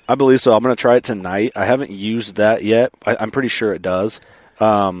phone? I believe so. I'm going to try it tonight. I haven't used that yet. I'm pretty sure it does.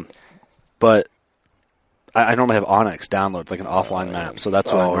 But I normally have Onyx download, like an offline map, so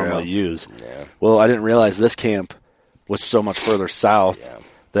that's what I normally use. Yeah. Well, I didn't realize this camp was so much further south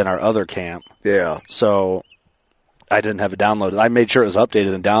than our other camp. Yeah. So I didn't have it downloaded. I made sure it was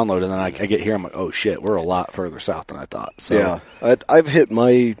updated and downloaded, and then I get here, I'm like, oh, shit, we're a lot further south than I thought. So. Yeah. I've hit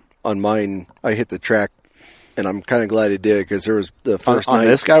on mine, I hit the track, and I'm kind of glad it did, because there was the first night. On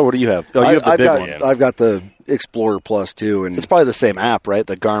this guy, what do you have? Oh, you have the big one. I've got the Explorer Plus, too. And it's probably the same app, right?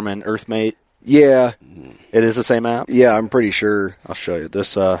 The Garmin EarthMate? Yeah. It is the same app? Yeah, I'm pretty sure. I'll show you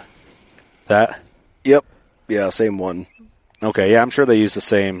this. That? Yep. Yeah, same one. Okay, yeah, I'm sure they use the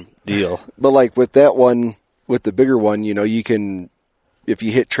same deal. But like with that one, with the bigger one, you know, you can, if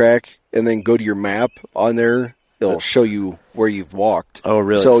you hit track and then go to your map on there, it'll show you where you've walked. Oh,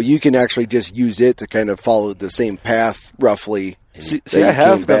 really? So you can actually just use it to kind of follow the same path roughly. See, I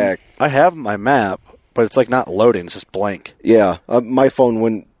have my map but it's like not loading. It's just blank. Yeah, my phone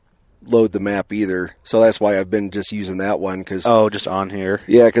wouldn't load the map either, so that's why I've been just using that one. Cause, just on here.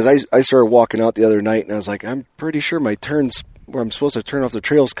 Yeah, because I started walking out the other night, and I was like, I'm pretty sure my turns where I'm supposed to turn off the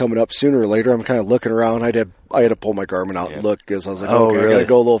trail's coming up sooner or later. I'm kind of looking around. I had to pull my Garmin out and look because I was like, okay, really? I got to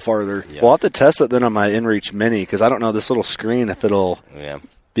go a little farther. Yeah. Well, I'll have to test it then on my InReach Mini because I don't know this little screen if it'll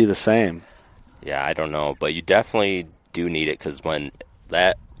be the same. Yeah, I don't know, but you definitely do need it because when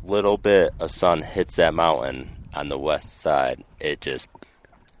that little bit of sun hits that mountain on the west side, it's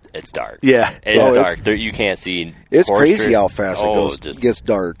dark. Yeah. It's dark. You can't see. It's crazy how fast it gets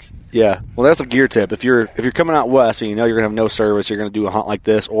dark. Yeah. Well, that's a gear tip. If you're coming out west and you know you're going to have no service, you're going to do a hunt like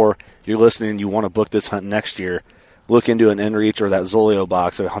this, or you're listening and you want to book this hunt next year, look into an InReach or that Zoleo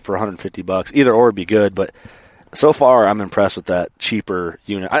box for $150. Either or would be good, but so far I'm impressed with that cheaper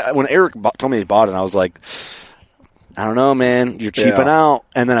unit. When Eric told me he bought it, I was like, I don't know, man. You're cheaping out.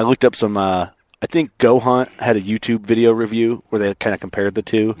 And then I looked up some, I think Go Hunt had a YouTube video review where they kind of compared the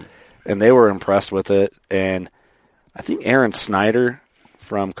two, and they were impressed with it. And I think Aaron Snyder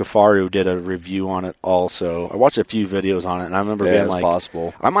from Kafaru did a review on it also. I watched a few videos on it, and I remember being like,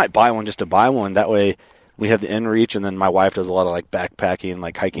 possible. I might buy one just to buy one. That way we have the InReach, and then my wife does a lot of like backpacking,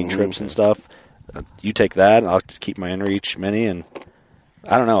 like hiking trips and stuff. You take that, and I'll just keep my InReach Mini, and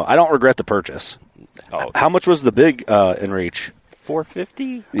I don't know. I don't regret the purchase. How much was the big InReach?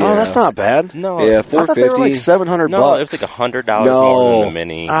 $450. Yeah. Oh, that's not bad. No, yeah, $450. I thought they were like $700. No, it was like $100 more than the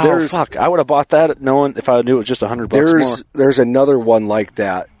Mini. Oh, fuck! I would have bought that knowing if I knew it was just $100 more. There's another one like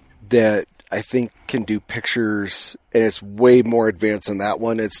that I think can do pictures, and it's way more advanced than that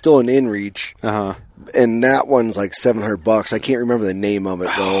one. It's still an InReach, and that one's like $700. I can't remember the name of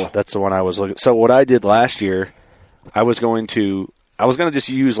it though. That's the one I was looking. So what I did last year, I was going to just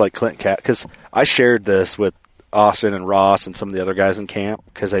use like Clint Cat because I shared this with Austin and Ross and some of the other guys in camp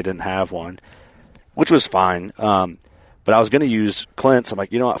because they didn't have one, which was fine. But I was going to use Clint's. I'm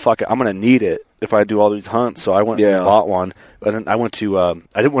like, you know what? Fuck it. I'm going to need it if I do all these hunts. So I went and bought one. But then I went to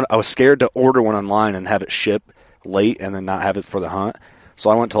I was scared to order one online and have it ship late and then not have it for the hunt. So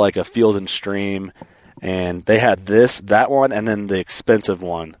I went to like a Field and Stream, and they had that one, and then the expensive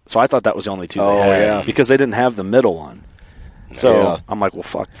one. So I thought that was the only two they had because they didn't have the middle one. So I'm like, well,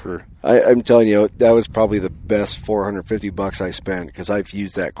 fuck. I'm telling you, that was probably the best $450 I spent because I've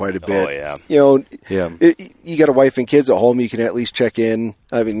used that quite a bit. Oh yeah, you got a wife and kids at home, you can at least check in.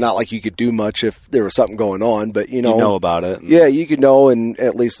 I mean, not like you could do much if there was something going on, but you know about it. Yeah, you could know, and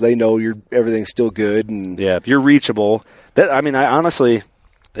at least they know everything's still good. And you're reachable. I honestly,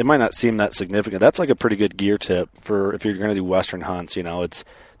 it might not seem that significant. That's like a pretty good gear tip for if you're going to do Western hunts.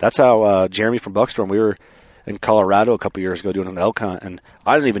 That's how Jeremy from Buckstorm, we were in Colorado a couple years ago doing an elk hunt, and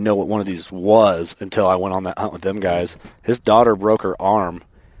I didn't even know what one of these was until I went on that hunt with them guys. His daughter broke her arm,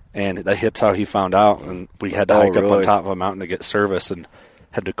 and that's how he found out, and we had to hike up on top of a mountain to get service and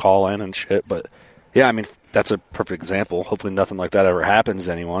had to call in and shit. But yeah, I mean, that's a perfect example. Hopefully nothing like that ever happens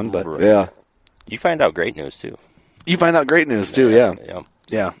to anyone. But you find out great news too.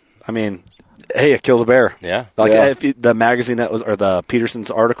 Yeah. I mean, hey, I killed a bear. Yeah. If the magazine or the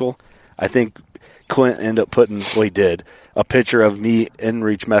Peterson's article, I think Clint ended up putting, he did, a picture of me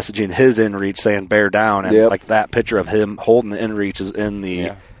InReach messaging his InReach saying bear down, and like that picture of him holding the InReach is in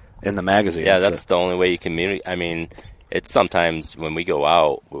the magazine. Yeah, that's the only way you communicate. I mean, it's sometimes when we go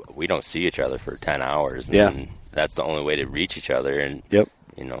out, we don't see each other for 10 hours. And that's the only way to reach each other. And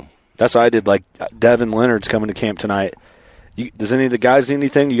that's what I did. Like Devin Leonard's coming to camp tonight. Does any of the guys need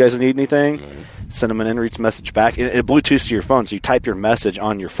anything? You guys need anything? Mm-hmm. Send them an InReach message back. It Bluetooths to your phone, so you type your message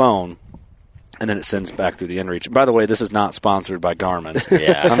on your phone, and then it sends back through the InReach. By the way, this is not sponsored by Garmin.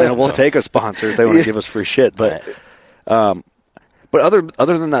 Yeah, I mean, we'll take a sponsor if they want to give us free shit. But other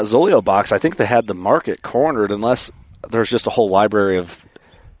than that Zoleo box, I think they had the market cornered unless there's just a whole library of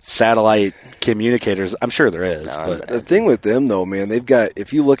satellite communicators. I'm sure there is. But the thing with them, though, man, they've got,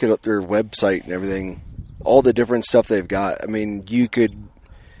 if you look at their website and everything, all the different stuff they've got, I mean, you could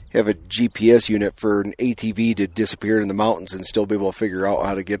have a GPS unit for an ATV to disappear in the mountains and still be able to figure out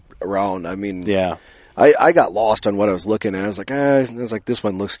how to get around. I mean, I got lost on what I was looking at. I was like, this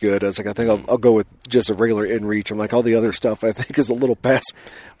one looks good. I was like, I think I'll go with just a regular InReach. I'm like, all the other stuff I think is a little past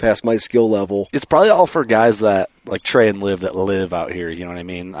my skill level. It's probably all for guys that like Trey and Liv that live out here. You know what I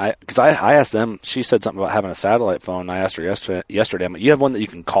mean? Because I asked them. She said something about having a satellite phone. I asked her yesterday. I'm like, you have one that you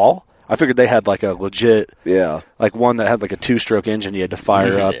can call? I figured they had like a legit, like one that had like a 2-stroke engine you had to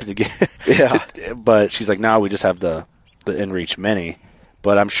fire up to get. But she's like, no, we just have the InReach Mini.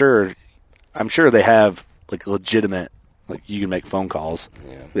 But I'm sure they have like legitimate, like you can make phone calls.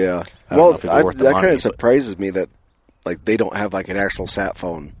 Yeah. Well, that kind of surprises me that like they don't have like an actual sat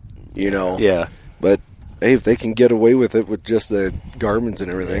phone. You know. Yeah. But hey, if they can get away with it with just the Garmins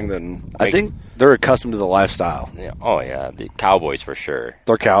and everything, then I think they're accustomed to the lifestyle. Yeah. Oh yeah, the Cowboys for sure.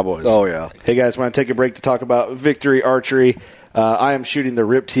 They're Cowboys. Oh yeah. Hey guys, want to take a break to talk about Victory Archery? I am shooting the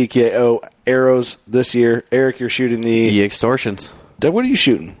RIP TKO arrows this year. Eric, you're shooting the extortions. Doug, what are you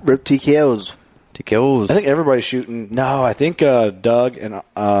shooting? RIP TKOs. TKOs. I think everybody's shooting. No, I think Doug and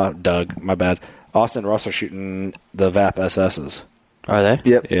my bad. Austin and Russ are shooting the VAP SSs. Are they?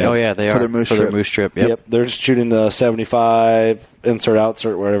 Yep. Yeah. Oh yeah, they For are their moose for their trip. moose trip. Yep. They're just shooting the 75 insert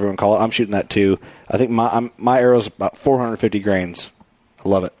outsert, whatever you want to call it. I'm shooting that too. I think my arrow's about 450 grains. I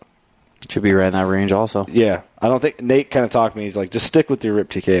love it. Should be right in that range also. Yeah, I don't think Nate kind of talked to me. He's like, just stick with your RIP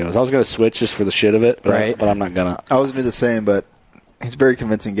TKOs. I was going to switch just for the shit of it, but, Right. but I'm not going to. I was going to do the same, but he's a very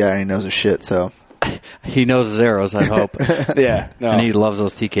convincing guy. And he knows his shit, so. He knows his arrows, I hope. Yeah, no. And he loves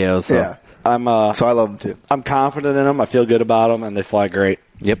those TKOs. So. Yeah. So I love them too. I'm confident in them. I feel good about them, and they fly great.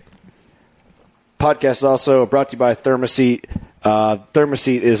 Yep. Podcast is also brought to you by Thermoset.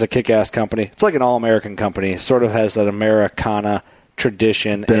 Thermoset is a kick-ass company. It's like an all-American company. Sort of has that Americana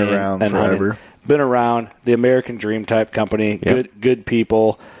tradition. Been around forever. Hunting. Been around. The American Dream type company. Yep. Good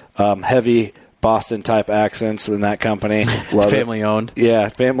people. Heavy Boston type accents in that company. Family owned. Yeah,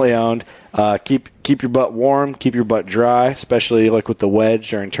 family owned. Keep your butt warm. Keep your butt dry, especially like with the wedge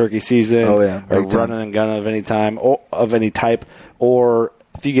during turkey season. Oh yeah, or big time. running and gunning of any time or of any type. Or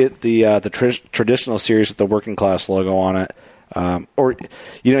if you get the traditional series with the working class logo on it, or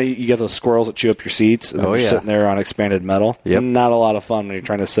you get those squirrels that chew up your seats, and then you're sitting there on expanded metal. Yep. Not a lot of fun when you're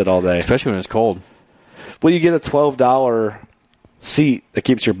trying to sit all day, especially when it's cold. Well, you get a $12 seat that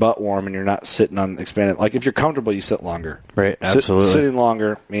keeps your butt warm, and you're not sitting on expanded. Like if you're comfortable, you sit longer. Right, absolutely. Sitting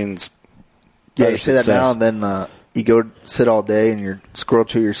longer means you say that now, and then you go sit all day, and you're squirrel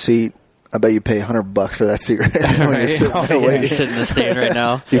to your seat. I bet you pay $100 for that seat right now when you're sitting there waiting. You're sitting in the stand right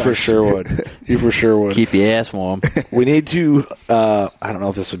now. You for sure would. You for sure would. Keep your ass warm. We need to, I don't know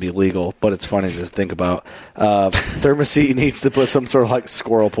if this would be legal, but it's funny to think about. Thermoset needs to put some sort of like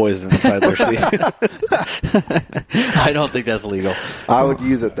squirrel poison inside their seat. I don't think that's legal. I would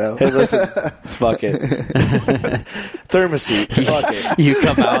use it, though. Hey, listen, fuck it. Thermoset, fuck it. You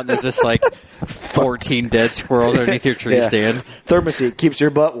come out and there's just like 14 dead squirrels underneath your tree stand. Thermoset keeps your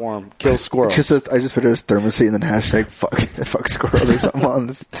butt warm, kills squirrels. I just put it as Thermoset and then hashtag fuck squirrels or something on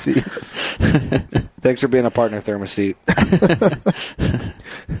the seat. Thanks for being a partner, Thermoset.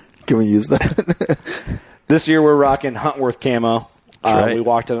 Can we use that? This year we're rocking Huntworth camo. Right. We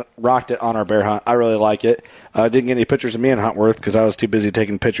rocked it on our bear hunt. I really like it. Didn't get any pictures of me in Huntworth because I was too busy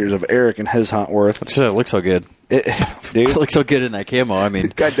taking pictures of Eric and his Huntworth. It looks so good. Dude, It looks so good in that camo. I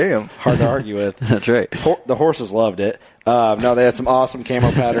mean, goddamn, hard to argue with. That's right. The horses loved it. No, they had some awesome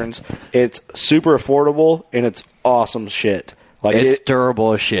camo patterns. It's super affordable and it's awesome shit. Like it's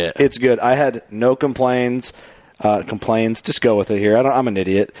durable as shit. It's good. I had no complaints. Just go with it here. I'm an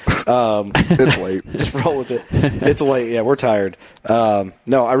idiot. It's late. Just roll with it. It's late. Yeah, we're tired. No,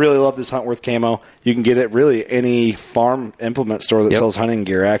 I really love this Huntworth camo. You can get it really any farm implement store that sells hunting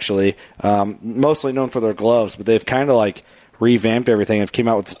gear, actually. Mostly known for their gloves, but they've kind of like revamped everything and came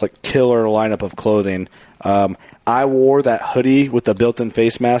out with like killer lineup of clothing. I wore that hoodie with the built-in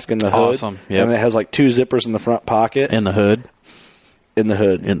face mask in the hood. Awesome. Yep. And it has like 2 zippers in the front pocket. In the hood. In the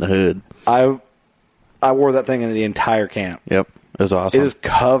hood. In the hood. I wore that thing in the entire camp. Yep. It was awesome. It is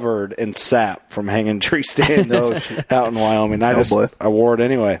covered in sap from hanging tree stands out in Wyoming. I wore it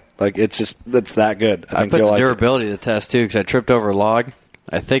anyway. Like it's that good. I put the durability to the test too because I tripped over a log.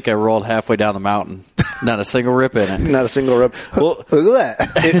 I think I rolled halfway down the mountain. Not a single rip in it. Not a single rip. Well, look at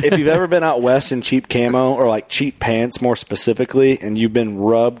that. if you've ever been out west in cheap camo or like cheap pants more specifically, and you've been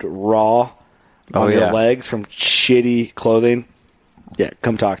rubbed raw on your legs from shitty clothing, yeah,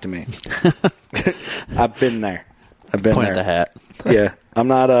 come talk to me. I've been there. Point at the hat. Yeah, I'm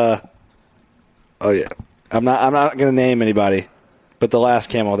not. I'm not going to name anybody, but the last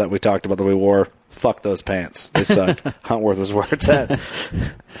camo that we talked about that we wore, fuck those pants. They suck. Huntworth is where it's at.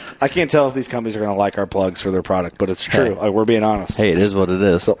 I can't tell if these companies are going to like our plugs for their product, but it's true. Hey. We're being honest. Hey, it is what it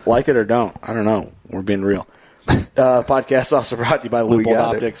is. So like it or don't. I don't know. We're being real. Podcast is also brought to you by Loophole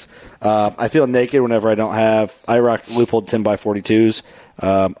Optics. I feel naked whenever I rock Loophole 10x42s.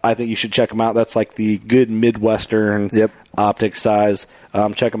 I think you should check them out. That's like the good Midwestern optics size.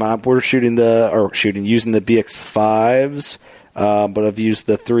 Check them out. We're using the BX5s, but I've used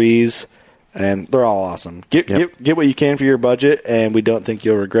the 3s, and they're all awesome. Get what you can for your budget, and we don't think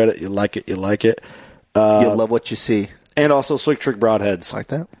you'll regret it. You like it. You'll love what you see. And also Slick Trick broadheads. Like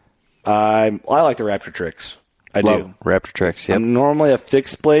that? I like the Raptor Tricks. I do. Raptor Tricks, yep. I'm normally a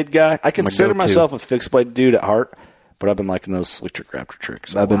fixed blade guy. I consider myself a fixed blade dude at heart, But I've been liking those slick trick Raptor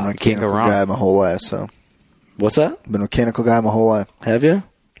tricks. I've been a mechanical guy my whole life. So what's that? I've been a mechanical guy my whole life. Have you?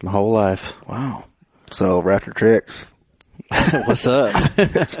 My whole life. Wow. So Raptor tricks. What's up?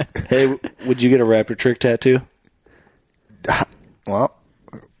 Hey, would you get a Raptor trick tattoo? Well,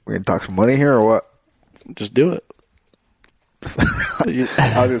 we can talk some money here or what? Just do it. I was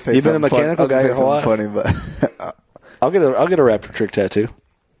gonna say you've been a mechanical guy your whole life. Funny, but I'll get a Raptor trick tattoo.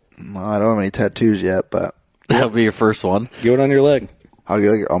 Well, I don't have any tattoos yet, but that'll be your first one. Get it on your leg. I'll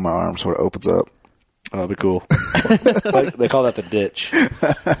get it on my arm so it opens up. Oh, that'd be cool. They call that the ditch.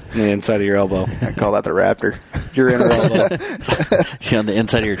 On the inside of your elbow. I call that the Raptor. Your inner elbow. On the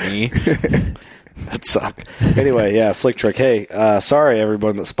inside of your knee. That suck. Anyway, yeah, slick trick. Hey, sorry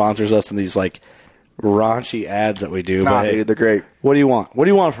everyone that sponsors us in these like raunchy ads that we do. Nah, but hey, dude, they're great. What do you want? What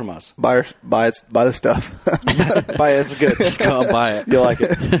do you want from us? Buy the stuff. Buy it. It's good. Just go and buy it. You'll like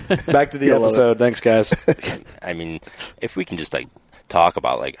it. Back to the episode. Thanks, guys. I mean, if we can just like talk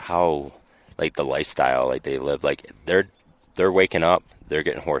about like how like the lifestyle like they live, like they're waking up, they're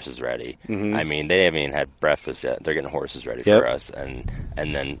getting horses ready. Mm-hmm. I mean, they haven't even had breakfast yet. They're getting horses ready for us, and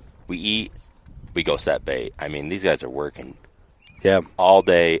then we eat, we go set bait. I mean, these guys are working. Yeah, all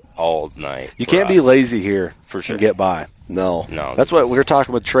day, all night. You can't be lazy here for sure. And get by. No. That's what we were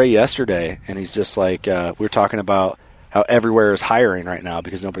talking with Trey yesterday, and he's just like, we were talking about how everywhere is hiring right now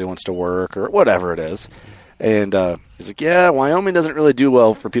because nobody wants to work or whatever it is. And he's like, yeah, Wyoming doesn't really do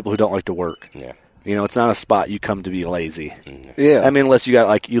well for people who don't like to work. Yeah. You know, it's not a spot you come to be lazy. Yeah. I mean, unless you got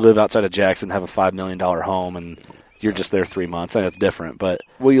like you live outside of Jackson, have a $5 million home, and you're just there 3 months. I mean, that's different. But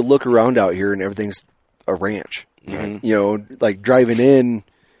well, you look around out here and everything's a ranch. Mm-hmm. You know, like driving in.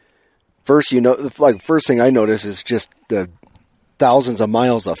 First thing I notice is just the thousands of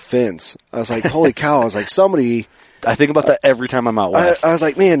miles of fence. I was like, holy cow! I was like, somebody. I think about that every time I'm out west. I was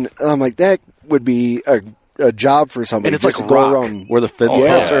like, man, I'm like that would be a job for somebody. And it's just like to rock, go around where the fence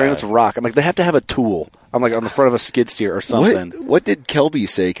yeah. posts are, and it's rock. I'm like, they have to have a tool. I'm like on the front of a skid steer or something. What did Kelby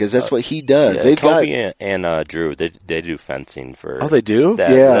say? Because that's what he does. Yeah, They've Kelby and Drew, they do fencing for. Oh, they do?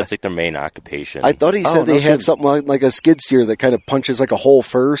 That, yeah, that's like their main occupation. I thought he said they have something like a skid steer that kind of punches like a hole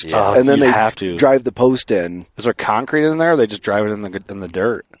first, and then they have to drive the post in. Is there concrete in there? Or they just drive it in the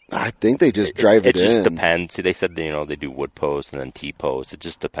dirt. I think they just drive it in. It just depends. See, they said they do wood posts and then T posts. It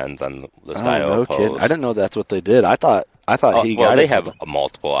just depends on the style of post. Kidding. I didn't know that's what they did. I thought they have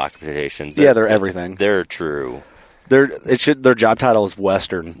multiple occupations. Yeah, they're everything. They're true. Their job title is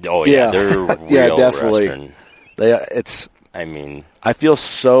Western. Oh yeah, they're real yeah, definitely. Western. I feel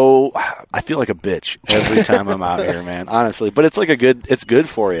like a bitch every time I'm out here, man. Honestly, but it's like it's good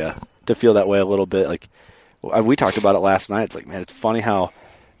for you to feel that way a little bit. Like we talked about it last night. It's like, man, it's funny how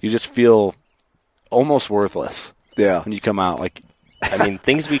you just feel almost worthless. Yeah, when you come out. Like, I mean,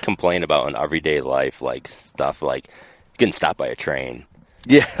 things we complain about in everyday life, like stuff like getting stopped by a train.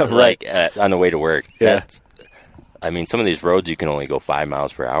 Yeah, right. Like on the way to work. Yeah. I mean, some of these roads you can only go 5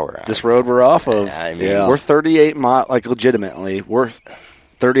 miles per hour on. This road we're off of, I mean, we're 38 miles, like legitimately, we're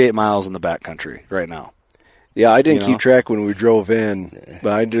 38 miles in the backcountry right now. Yeah, I didn't keep track when we drove in,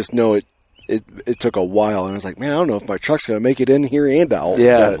 but I just know it took a while, and I was like, man, I don't know if my truck's going to make it in here and out.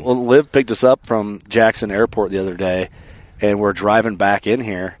 Yeah, well, Liv picked us up from Jackson Airport the other day, and we're driving back in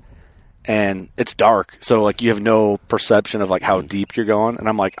here, and it's dark, so like you have no perception of like how deep you're going. And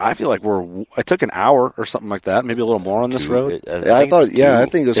I'm like, I feel like I took an hour or something like that, maybe a little more on this road. I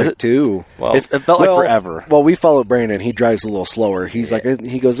think it was like 2. Well, it felt like forever. Well, we followed Brandon. He drives a little slower. He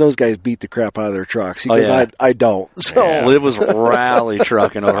goes, those guys beat the crap out of their trucks. He goes, I don't. So Liv was rally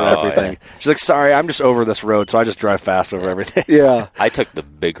trucking over everything. Yeah. She's like, sorry, I'm just over this road, so I just drive fast over everything. Yeah. I took the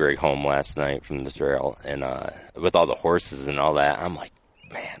big rig home last night from the trail, and with all the horses and all that, I'm like,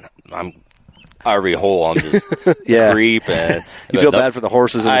 man, I'm every hole I'm just creeping. You feel bad for the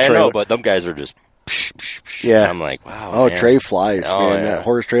horses in the trailer. I know, but them guys are just yeah. I'm like, wow. Oh, man. Trey flies, man. That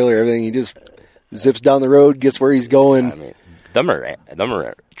horse trailer, everything. He just zips down the road, gets where he's going. I mean, them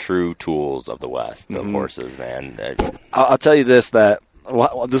are true tools of the West. The horses, man. I'll tell you this: that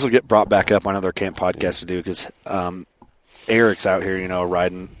this will get brought back up on another camp podcast to do because Eric's out here,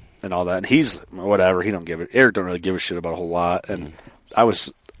 riding and all that, and he's whatever. He don't give it. Eric don't really give a shit about a whole lot, and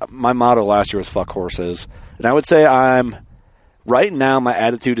my motto last year was fuck horses. And I would say right now my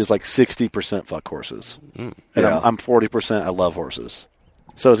attitude is like 60% fuck horses. And I'm 40% I love horses.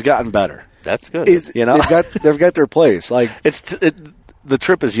 So it's gotten better. That's good. They've got their place. Like the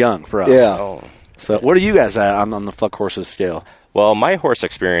trip is young for us. Yeah. Oh. So what are you guys at on the fuck horses scale? Well, my horse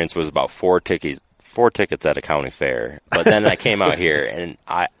experience was about 4 tickets at a county fair. But then I came out here and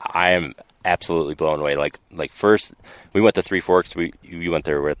absolutely blown away. Like first, we went to Three Forks. You went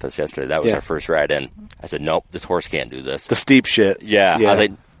there with us yesterday. That was our first ride in. I said, nope, this horse can't do this. The steep shit. Yeah. I was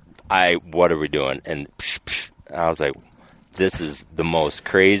like, what are we doing? And I was like, this is the most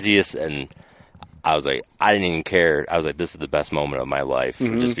craziest. And I was like, I didn't even care. I was like, this is the best moment of my life,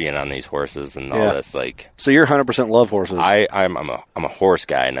 just being on these horses and all this. Like, so you're 100% love horses. I'm a horse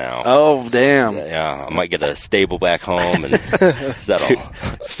guy now. Oh, damn. Yeah, I might get a stable back home and settle.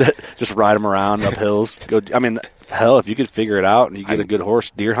 Just ride them around up hills. I mean, hell, if you could figure it out and you get a good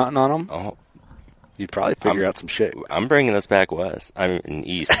horse deer hunting on them. Oh. You'd probably figure out some shit. I'm bringing this back west. I'm in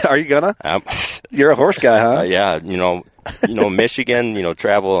east. Are you gonna? You're a horse guy, huh? Yeah. Michigan.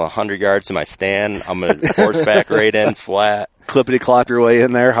 Travel 100 yards to my stand. I'm gonna horseback right in flat. Clippity clop your way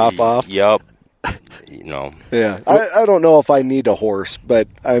in there. Hop off. Yup. Yeah. I don't know if I need a horse, but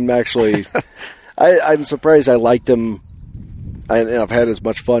I'm actually. I'm surprised I liked him. I've had as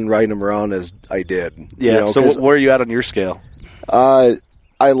much fun riding him around as I did. Yeah. So where are you at on your scale?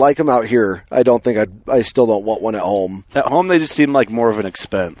 I like them out here. I don't think I still don't want one at home. At home, they just seem like more of an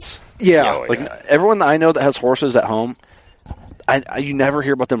expense. Yeah. Everyone that I know that has horses at home, you never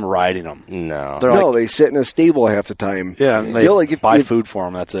hear about them riding them. No. They sit in a stable half the time. Yeah, and they buy food for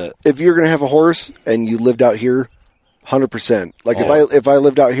them. That's it. If you're going to have a horse and you lived out here, 100%. Like if I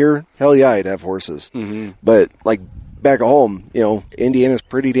lived out here, hell yeah, I'd have horses. Mm-hmm. But like back at home, Indiana's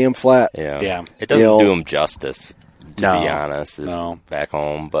pretty damn flat. Yeah. It doesn't do them justice. To be honest, back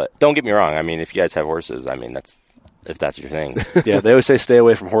home. But don't get me wrong. I mean, if you guys have horses, I mean, if that's your thing. Yeah, they always say stay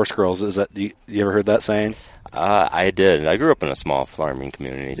away from horse girls. Is that you ever heard that saying? I did. I grew up in a small farming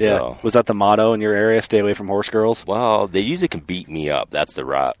community. Yeah. So. Was that the motto in your area? Stay away from horse girls? Well, they usually can beat me up. That's the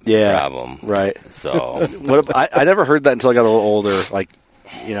problem. Right. So I never heard that until I got a little older. Like,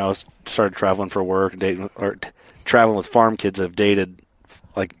 started traveling for work, traveling with farm kids that have dated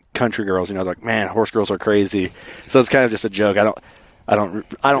like country girls. They're like, man, horse girls are crazy. So it's kind of just a joke. I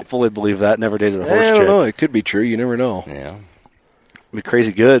don't fully believe that. Never dated a horse chick. I don't know. It could be true. You never know. Yeah. Be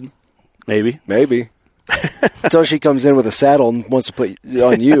crazy good. Maybe. Until she comes in with a saddle and wants to put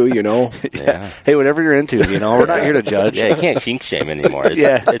on you, Yeah. Hey, whatever you're into, we're not here to judge. Yeah, you can't kink shame anymore.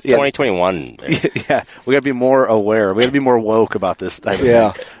 It's 2021. Yeah. We got to be more aware. We got to be more woke about this type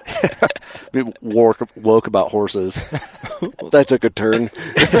of thing. Be woke about horses. That took a turn.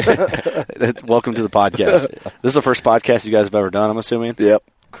 Welcome to the podcast. This is the first podcast you guys have ever done, I'm assuming? Yep.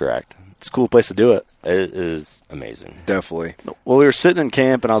 Correct. It's a cool place to do it. It is amazing. Definitely. Well, we were sitting in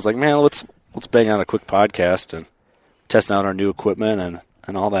camp, and I was like, man, let's bang out a quick podcast and testing out our new equipment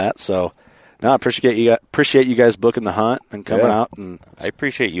and all that. So, I appreciate you guys booking the hunt and coming out. And I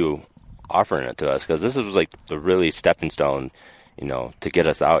appreciate you offering it to us because this was like the really stepping stone, to get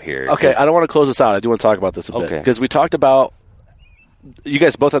us out here. Okay, I don't want to close this out. I do want to talk about this a bit because we talked about you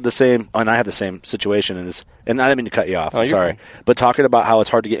guys both had the same, and I had the same situation in this. And I didn't mean to cut you off. I'm sorry, but talking about how it's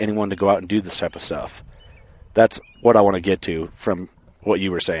hard to get anyone to go out and do this type of stuff. That's what I want to get to from what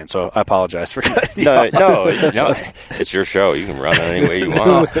you were saying, so I apologize for cutting you off. No, it's your show. You can run it any way you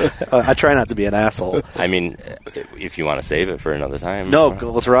want. I try not to be an asshole. I mean, if you want to save it for another time. No,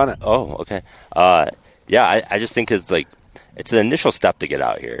 let's run it. Oh, okay. I just think it's an initial step to get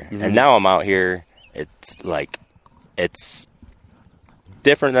out here. Mm-hmm. And now I'm out here. It's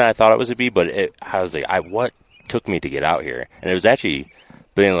different than I thought it was to be, but I was like, what took me to get out here? And it was actually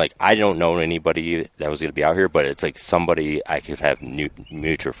being like, I don't know anybody that was going to be out here, but it's like somebody I could have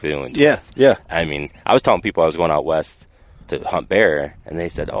mutual feelings with. Yeah. I mean, I was telling people I was going out west to hunt bear, and they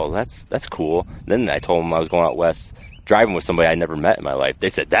said, oh, that's cool. Then I told them I was going out west driving with somebody I never met in my life. They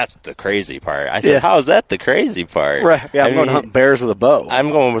said, that's the crazy part. I said, how is that the crazy part? Right. Yeah, I'm going to hunt bears with a bow. I'm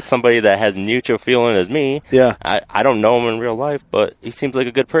going with somebody that has mutual feeling as me. Yeah. I don't know him in real life, but he seems like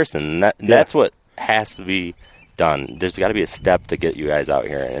a good person. And that's what has to be done. There's got to be a step to get you guys out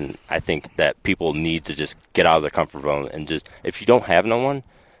here, and I think that people need to just get out of their comfort zone and just, if you don't have no one,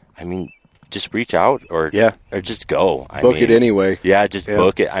 I mean, just reach out or just go. Book it anyway. Yeah, just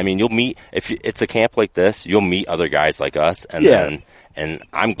book it. I mean, you'll meet, if it's a camp like this, you'll meet other guys like us, and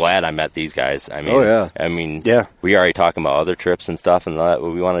I'm glad I met these guys. I mean, we already talking about other trips and stuff and that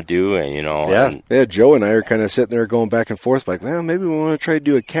what we want to do, and Joe and I are kind of sitting there going back and forth, like, well, maybe we want to try to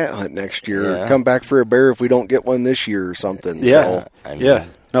do a cat hunt next year, or come back for a bear if we don't get one this year or something. Yeah,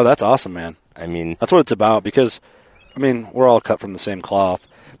 no, that's awesome, man. I mean, that's what it's about because, I mean, we're all cut from the same cloth.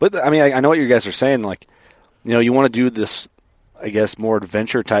 But I mean, I know what you guys are saying. Like, you want to do this, I guess, more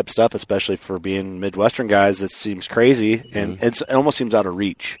adventure type stuff, especially for being Midwestern guys. It seems crazy, and it almost seems out of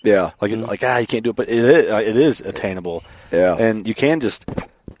reach. Yeah, you can't do it, but it is attainable. Yeah, and you can just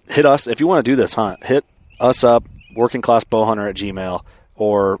hit us if you want to do this hunt. Hit us up, workingclassbowhunter@gmail.com,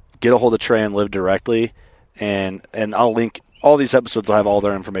 or get a hold of Trey and Liv directly, and I'll link all these episodes. Will have all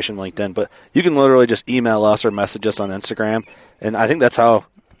their information linked in, but you can literally just email us or message us on Instagram, and I think that's how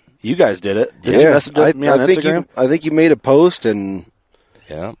you guys did it. Did you message me on Instagram? I think you made a post, and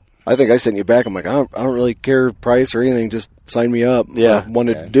I think I sent you back. I'm like, I don't really care price or anything. Just sign me up. Yeah. I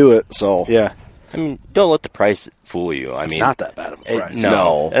wanted to do it, so. Yeah. I mean, don't let the price fool you. It's not that bad of a price.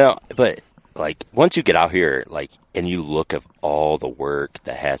 No. But, like, once you get out here, like, and you look at all the work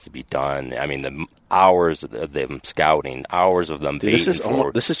that has to be done, I mean, the hours of them scouting, hours of them baiting.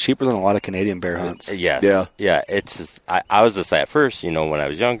 This is cheaper than a lot of Canadian bear hunts. Yeah. It's just, I was just at first, when I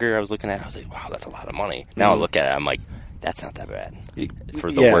was younger, I was looking at it, I was like, wow, that's a lot of money. Now I look at it, I'm like, that's not that bad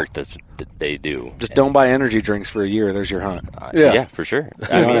for the work that they do. Just don't buy energy drinks for a year. There's your hunt. Yeah, for sure.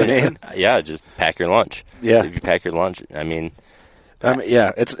 I mean? Yeah, just pack your lunch. Yeah. If you pack your lunch,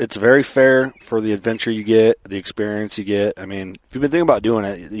 it's very fair for the adventure you get, the experience you get. I mean, if you've been thinking about doing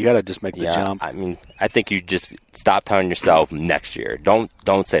it, you got to just make the jump. I mean, I think you just stop telling yourself next year. Don't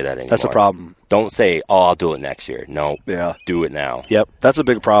say that anymore. That's a problem. Don't say, "Oh, I'll do it next year." No, do it now. Yep, that's a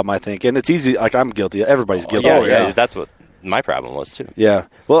big problem, I think, and it's easy. Like I'm guilty. Everybody's guilty. Yeah, that's what my problem was too. Yeah.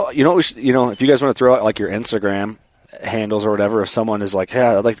 Well, if you guys want to throw out like your Instagram handles or whatever, if someone is like, "Hey,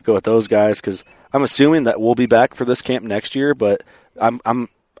 I'd like to go with those guys," because I'm assuming that we'll be back for this camp next year, but I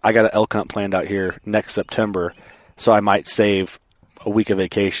got an elk hunt planned out here next September, so I might save a week of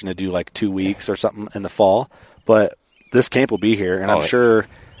vacation to do like 2 weeks or something in the fall. But this camp will be here, and I'm sure.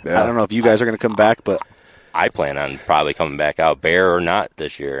 I don't know if you guys are going to come back, but I plan on probably coming back out, bear or not,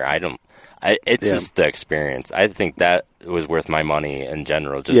 this year. It's just the experience. I think that was worth my money in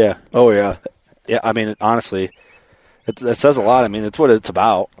general. Yeah. Oh yeah. Yeah. I mean, honestly, it says a lot. I mean, it's what it's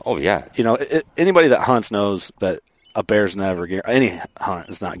about. Oh yeah. Anybody that hunts knows that a bear's never any hunt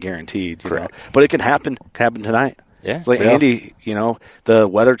is not guaranteed. Correct. But it can happen. Happen tonight. Yeah. It's like Andy. The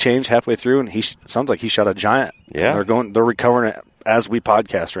weather changed halfway through, and he sounds like he shot a giant. Yeah. They're recovering it as we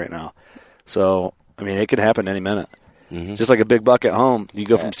podcast right now. So I mean, it could happen any minute. Mm-hmm. Just like a big buck at home, you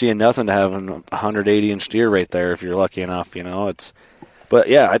go from seeing nothing to having a 180-inch deer right there if you're lucky enough. But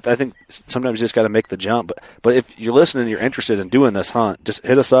yeah, I think sometimes you just got to make the jump. But if you're listening, and you're interested in doing this hunt, just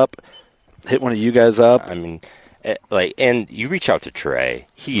hit us up. Hit one of you guys up. I mean, and you reach out to Trey.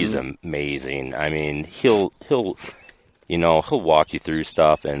 He's amazing. I mean, he'll walk you through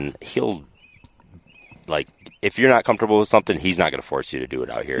stuff, and he'll if you're not comfortable with something, he's not going to force you to do it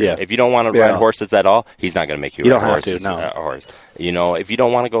out here. Yeah. If you don't want to ride horses at all, he's not going to make you ride horses. You don't have to, no. Horse. If you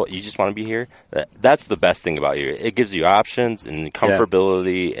don't want to go, you just want to be here. That's the best thing about you. It gives you options and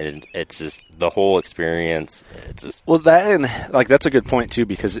comfortability, and it's just the whole experience. It's just that's a good point too,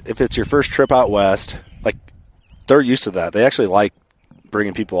 because if it's your first trip out west, they're used to that. They actually like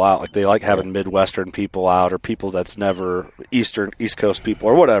bringing people out. Like they like having Midwestern people out or people that's never East Coast people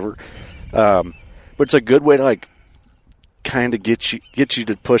or whatever. But it's a good way to kind of get you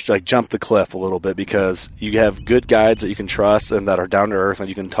to push, jump the cliff a little bit, because you have good guides that you can trust and that are down to earth and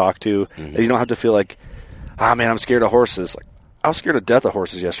you can talk to, and you don't have to feel like, man, I'm scared of horses. I was scared to death of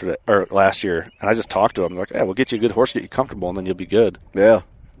horses last year, and I just talked to them. They're like, we'll get you a good horse, get you comfortable, and then you'll be good. Yeah.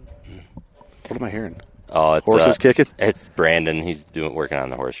 What am I hearing? Oh, it's horses kicking. It's Brandon. He's working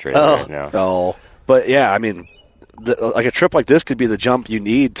on the horse trailer right now. Oh, but yeah, I mean. A trip like this could be the jump you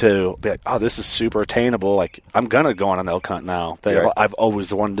need to be like, this is super attainable. I'm going to go on an elk hunt now that I've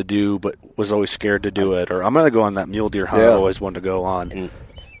always wanted to do, but was always scared to do it. Or I'm going to go on that mule deer hunt I always wanted to go on. And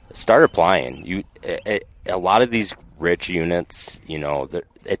start applying. A lot of these rich units,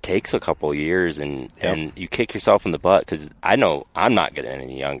 it takes a couple of years, and you kick yourself in the butt, because I know I'm not getting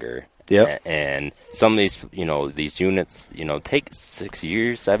any younger. Yep. And some of these, these units, take 6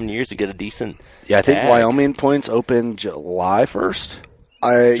 years, 7 years to get a decent I think tag. Wyoming points open July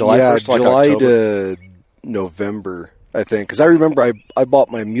 1st. July to November, I think. Because I remember I bought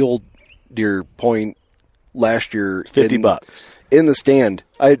my mule deer point last year. $50 in the stand.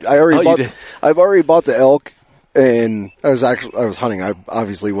 I've already bought the elk, and I was hunting. I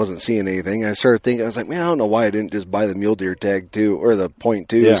obviously wasn't seeing anything. I started thinking, I was like, man, I don't know why I didn't just buy the mule deer tag too, or the point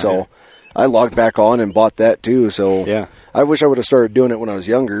too. Yeah, so I logged back on and bought that too. So I wish I would have started doing it when I was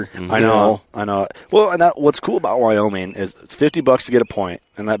younger. I know. Well, and what's cool about Wyoming is it's $50 to get a point,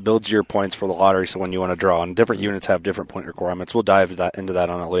 and that builds your points for the lottery. So when you want to draw, and different units have different point requirements. We'll dive into that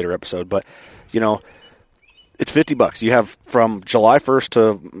on a later episode. But it's $50. You have from July 1st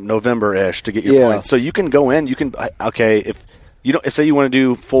to November-ish to get your points. So you can go in. You can if you don't say you want to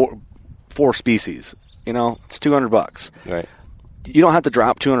do four species, it's $200. Right. You don't have to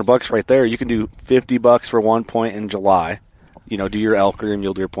drop $200 right there. You can do $50 for 1 point in July. Do your elk or your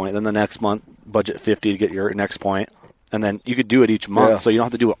mule deer point. Then the next month, budget $50 to get your next point. And then you could do it each month, so you don't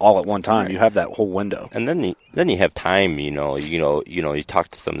have to do it all at one time. You have that whole window. And then you have time, you talk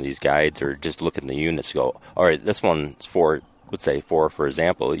to some of these guides or just look at the units, go, all right, this one's for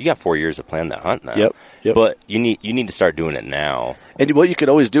example. You got 4 years to plan that hunt now. Yep. But you need to start doing it now. And what you could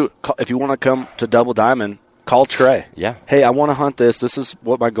always do, if you want to come to Double Diamond, call Trey. Yeah. Hey, I want to hunt this. This is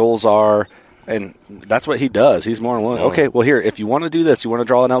what my goals are. And that's what he does. He's more than willing. Okay, well, here, if you want to do this, you want to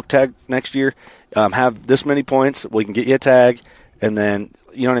draw an elk tag next year, have this many points, we can get you a tag, and then,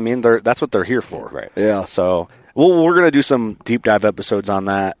 you know what I mean? That's what they're here for. Right. Yeah. So we're going to do some deep dive episodes on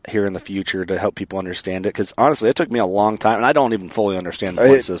that here in the future to help people understand it, because honestly, it took me a long time, and I don't even fully understand the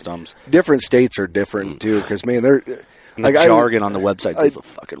point systems. Different states are different, too, because, man, they're... The jargon on the websites is the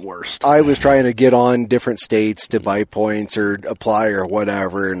fucking worst. I was trying to get on different states to buy points or apply or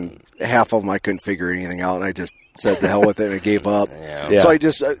whatever, and half of them I couldn't figure anything out, and I just said the hell with it and I gave up. Yeah. So I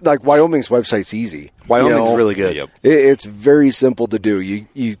just, Wyoming's website's easy. Wyoming's really good. Yep. It's very simple to do.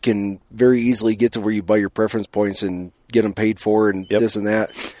 You can very easily get to where you buy your preference points and get them paid for and this and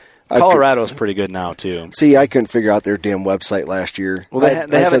that. Colorado's pretty good now, too. See, I couldn't figure out their damn website last year. Well, they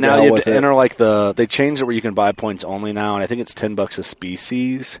have it now. You have to enter, they changed it where you can buy points only now, and I think it's $10 a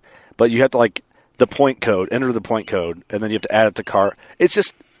species. But you have to, the point code, enter the point code, and then you have to add it to cart. It's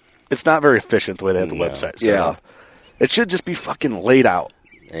just, it's not very efficient the way they have the website set up. It should just be fucking laid out.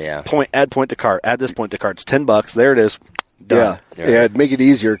 Yeah. Add point to cart, add this point to cart. It's $10. There it is. Done. Yeah, it'd make it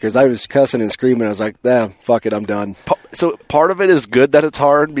easier because I was cussing and screaming. I was like, fuck it, I'm done. So part of it is good that it's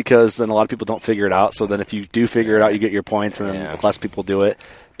hard because then a lot of people don't figure it out. So then if you do figure it out, you get your points and then less people do it.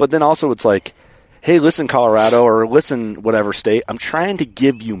 But then also it's like, hey, listen, Colorado, or listen, whatever state, I'm trying to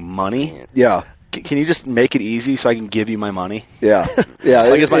give you money. Yeah. Can you just make it easy so I can give you my money? Yeah. Yeah.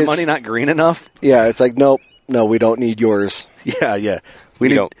 Is my money not green enough? Yeah, it's like, nope, no, we don't need yours. Yeah. We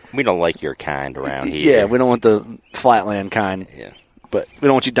don't like your kind around here. Yeah, we don't want the flatland kind. Yeah. But we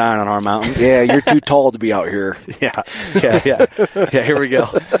don't want you dying on our mountains. Yeah, you're too tall to be out here. Yeah, here we go.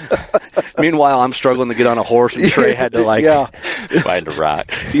 Meanwhile, I'm struggling to get on a horse, and Trey had to find a rock.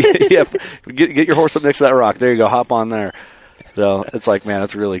 Get your horse up next to that rock. There you go. Hop on there. So it's like, man,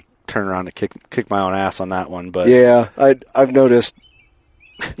 that's really turn around to kick my own ass on that one. But yeah, I've noticed.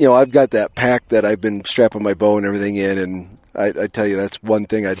 I've got that pack that I've been strapping my bow and everything in, and I tell you, that's one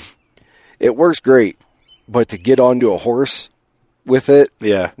thing it works great, but to get onto a horse with it,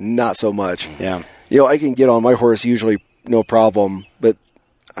 not so much. Yeah. I can get on my horse usually no problem, but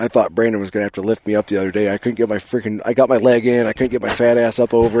I thought Brandon was going to have to lift me up the other day. I couldn't get I got my leg in, I couldn't get my fat ass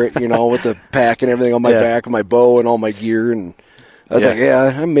up over it, with the pack and everything on my back and my bow and all my gear, and I was like,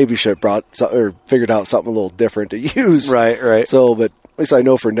 I maybe should have brought or figured out something a little different to use. Right. So, but at least I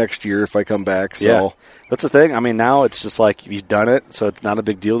know for next year if I come back. So. Yeah. That's the thing. I mean, now it's just like you've done it, so it's not a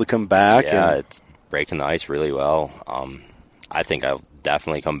big deal to come back. Yeah, it's breaking the ice really well. I think I'll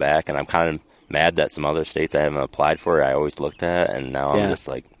definitely come back, and I'm kind of mad that some other states I haven't applied for I always looked at, and now I'm just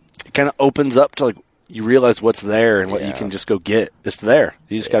like... It kind of opens up to, you realize what's there and what you can just go get. It's there.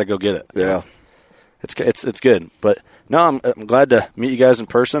 You just got to go get it. Yeah. It's good. But, no, I'm glad to meet you guys in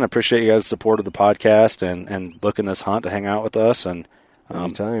person. I appreciate you guys' support of the podcast and booking this hunt to hang out with us. And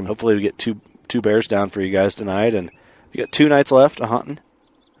anytime. Hopefully we get two bears down for you guys tonight. And you got 2 nights left of hunting,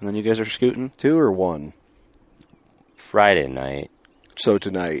 and then you guys are scooting. 2 or 1? Friday night. So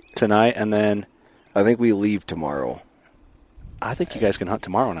tonight, and then I think we leave tomorrow. I think you guys can hunt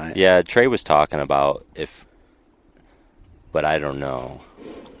tomorrow night. Yeah, Trey was talking about but I don't know.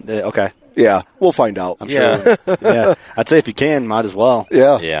 Okay. Yeah, we'll find out. I'm sure. Yeah, I'd say if you can, might as well.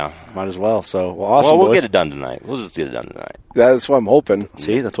 Yeah, might as well. So, awesome. Well, we'll boys. get it done tonight. We'll just get it done tonight. That's what I'm hoping.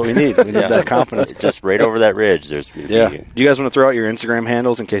 See, that's what we need. We need that confidence. Just right over that ridge. Do you guys want to throw out your Instagram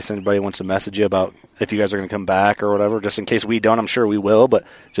handles in case anybody wants to message you about if you guys are going to come back or whatever? Just in case we don't, I'm sure we will, but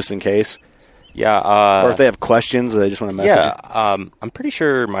just in case. Yeah. Or if they have questions, they just want to message you. I'm pretty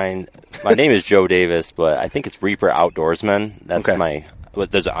sure my name is Joe Davis, but I think it's Reaper Outdoorsman. That's my...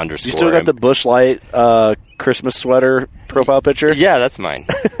 There's an underscore. You still got the Bush Light Christmas sweater profile picture? Yeah, that's mine.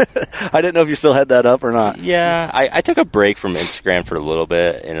 I didn't know if you still had that up or not. Yeah, I took a break from Instagram for a little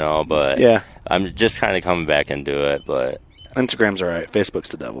bit, but I'm just kind of coming back into it. But Instagram's all right. Facebook's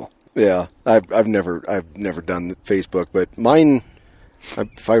the devil. Yeah, I've never done Facebook, but mine.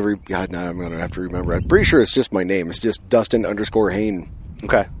 God, now I'm going to have to remember. I'm pretty sure it's just my name. It's just Dustin_Hain.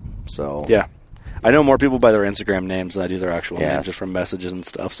 Okay. So yeah. I know more people by their Instagram names than I do their actual names, just from messages and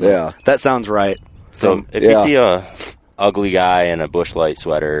stuff. So yeah. That sounds right. So if you see a ugly guy in a Bush Light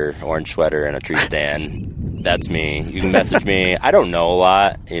sweater, orange sweater, and a tree stand, that's me. You can message me. I don't know a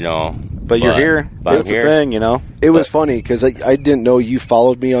lot, But you're here. That's the thing, It was funny because I didn't know you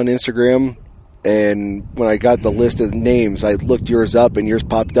followed me on Instagram And when I got the list of names, I looked yours up, and yours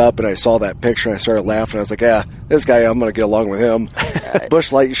popped up, and I saw that picture, and I started laughing. I was like, yeah, this guy, I'm going to get along with him.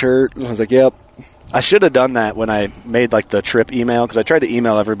 Bush Light shirt. And I was like, yep. I should have done that when I made like the trip email, because I tried to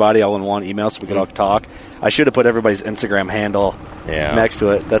email everybody all in one email so we could all talk. I should have put everybody's Instagram handle next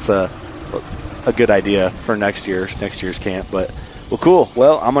to it. That's a good idea for next year's camp. But well, cool.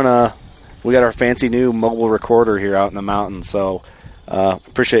 Well, we got our fancy new mobile recorder here out in the mountains, so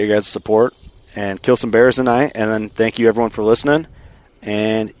appreciate you guys' support. And kill some bears tonight. And then thank you, everyone, for listening.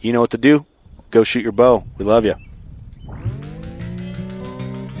 And you know what to do. Go shoot your bow. We love you.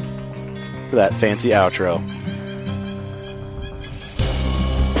 For that fancy outro.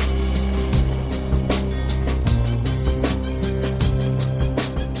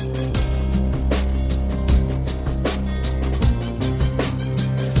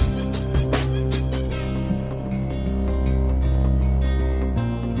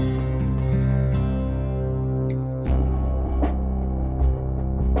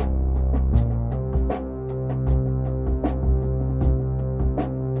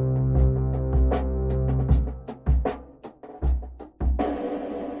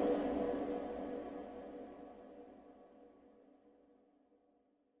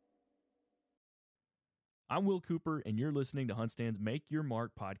 I'm Will Cooper, and you're listening to HuntStand's Make Your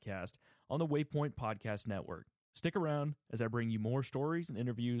Mark podcast on the Waypoint Podcast Network. Stick around as I bring you more stories and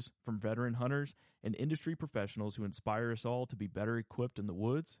interviews from veteran hunters and industry professionals who inspire us all to be better equipped in the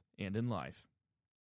woods and in life.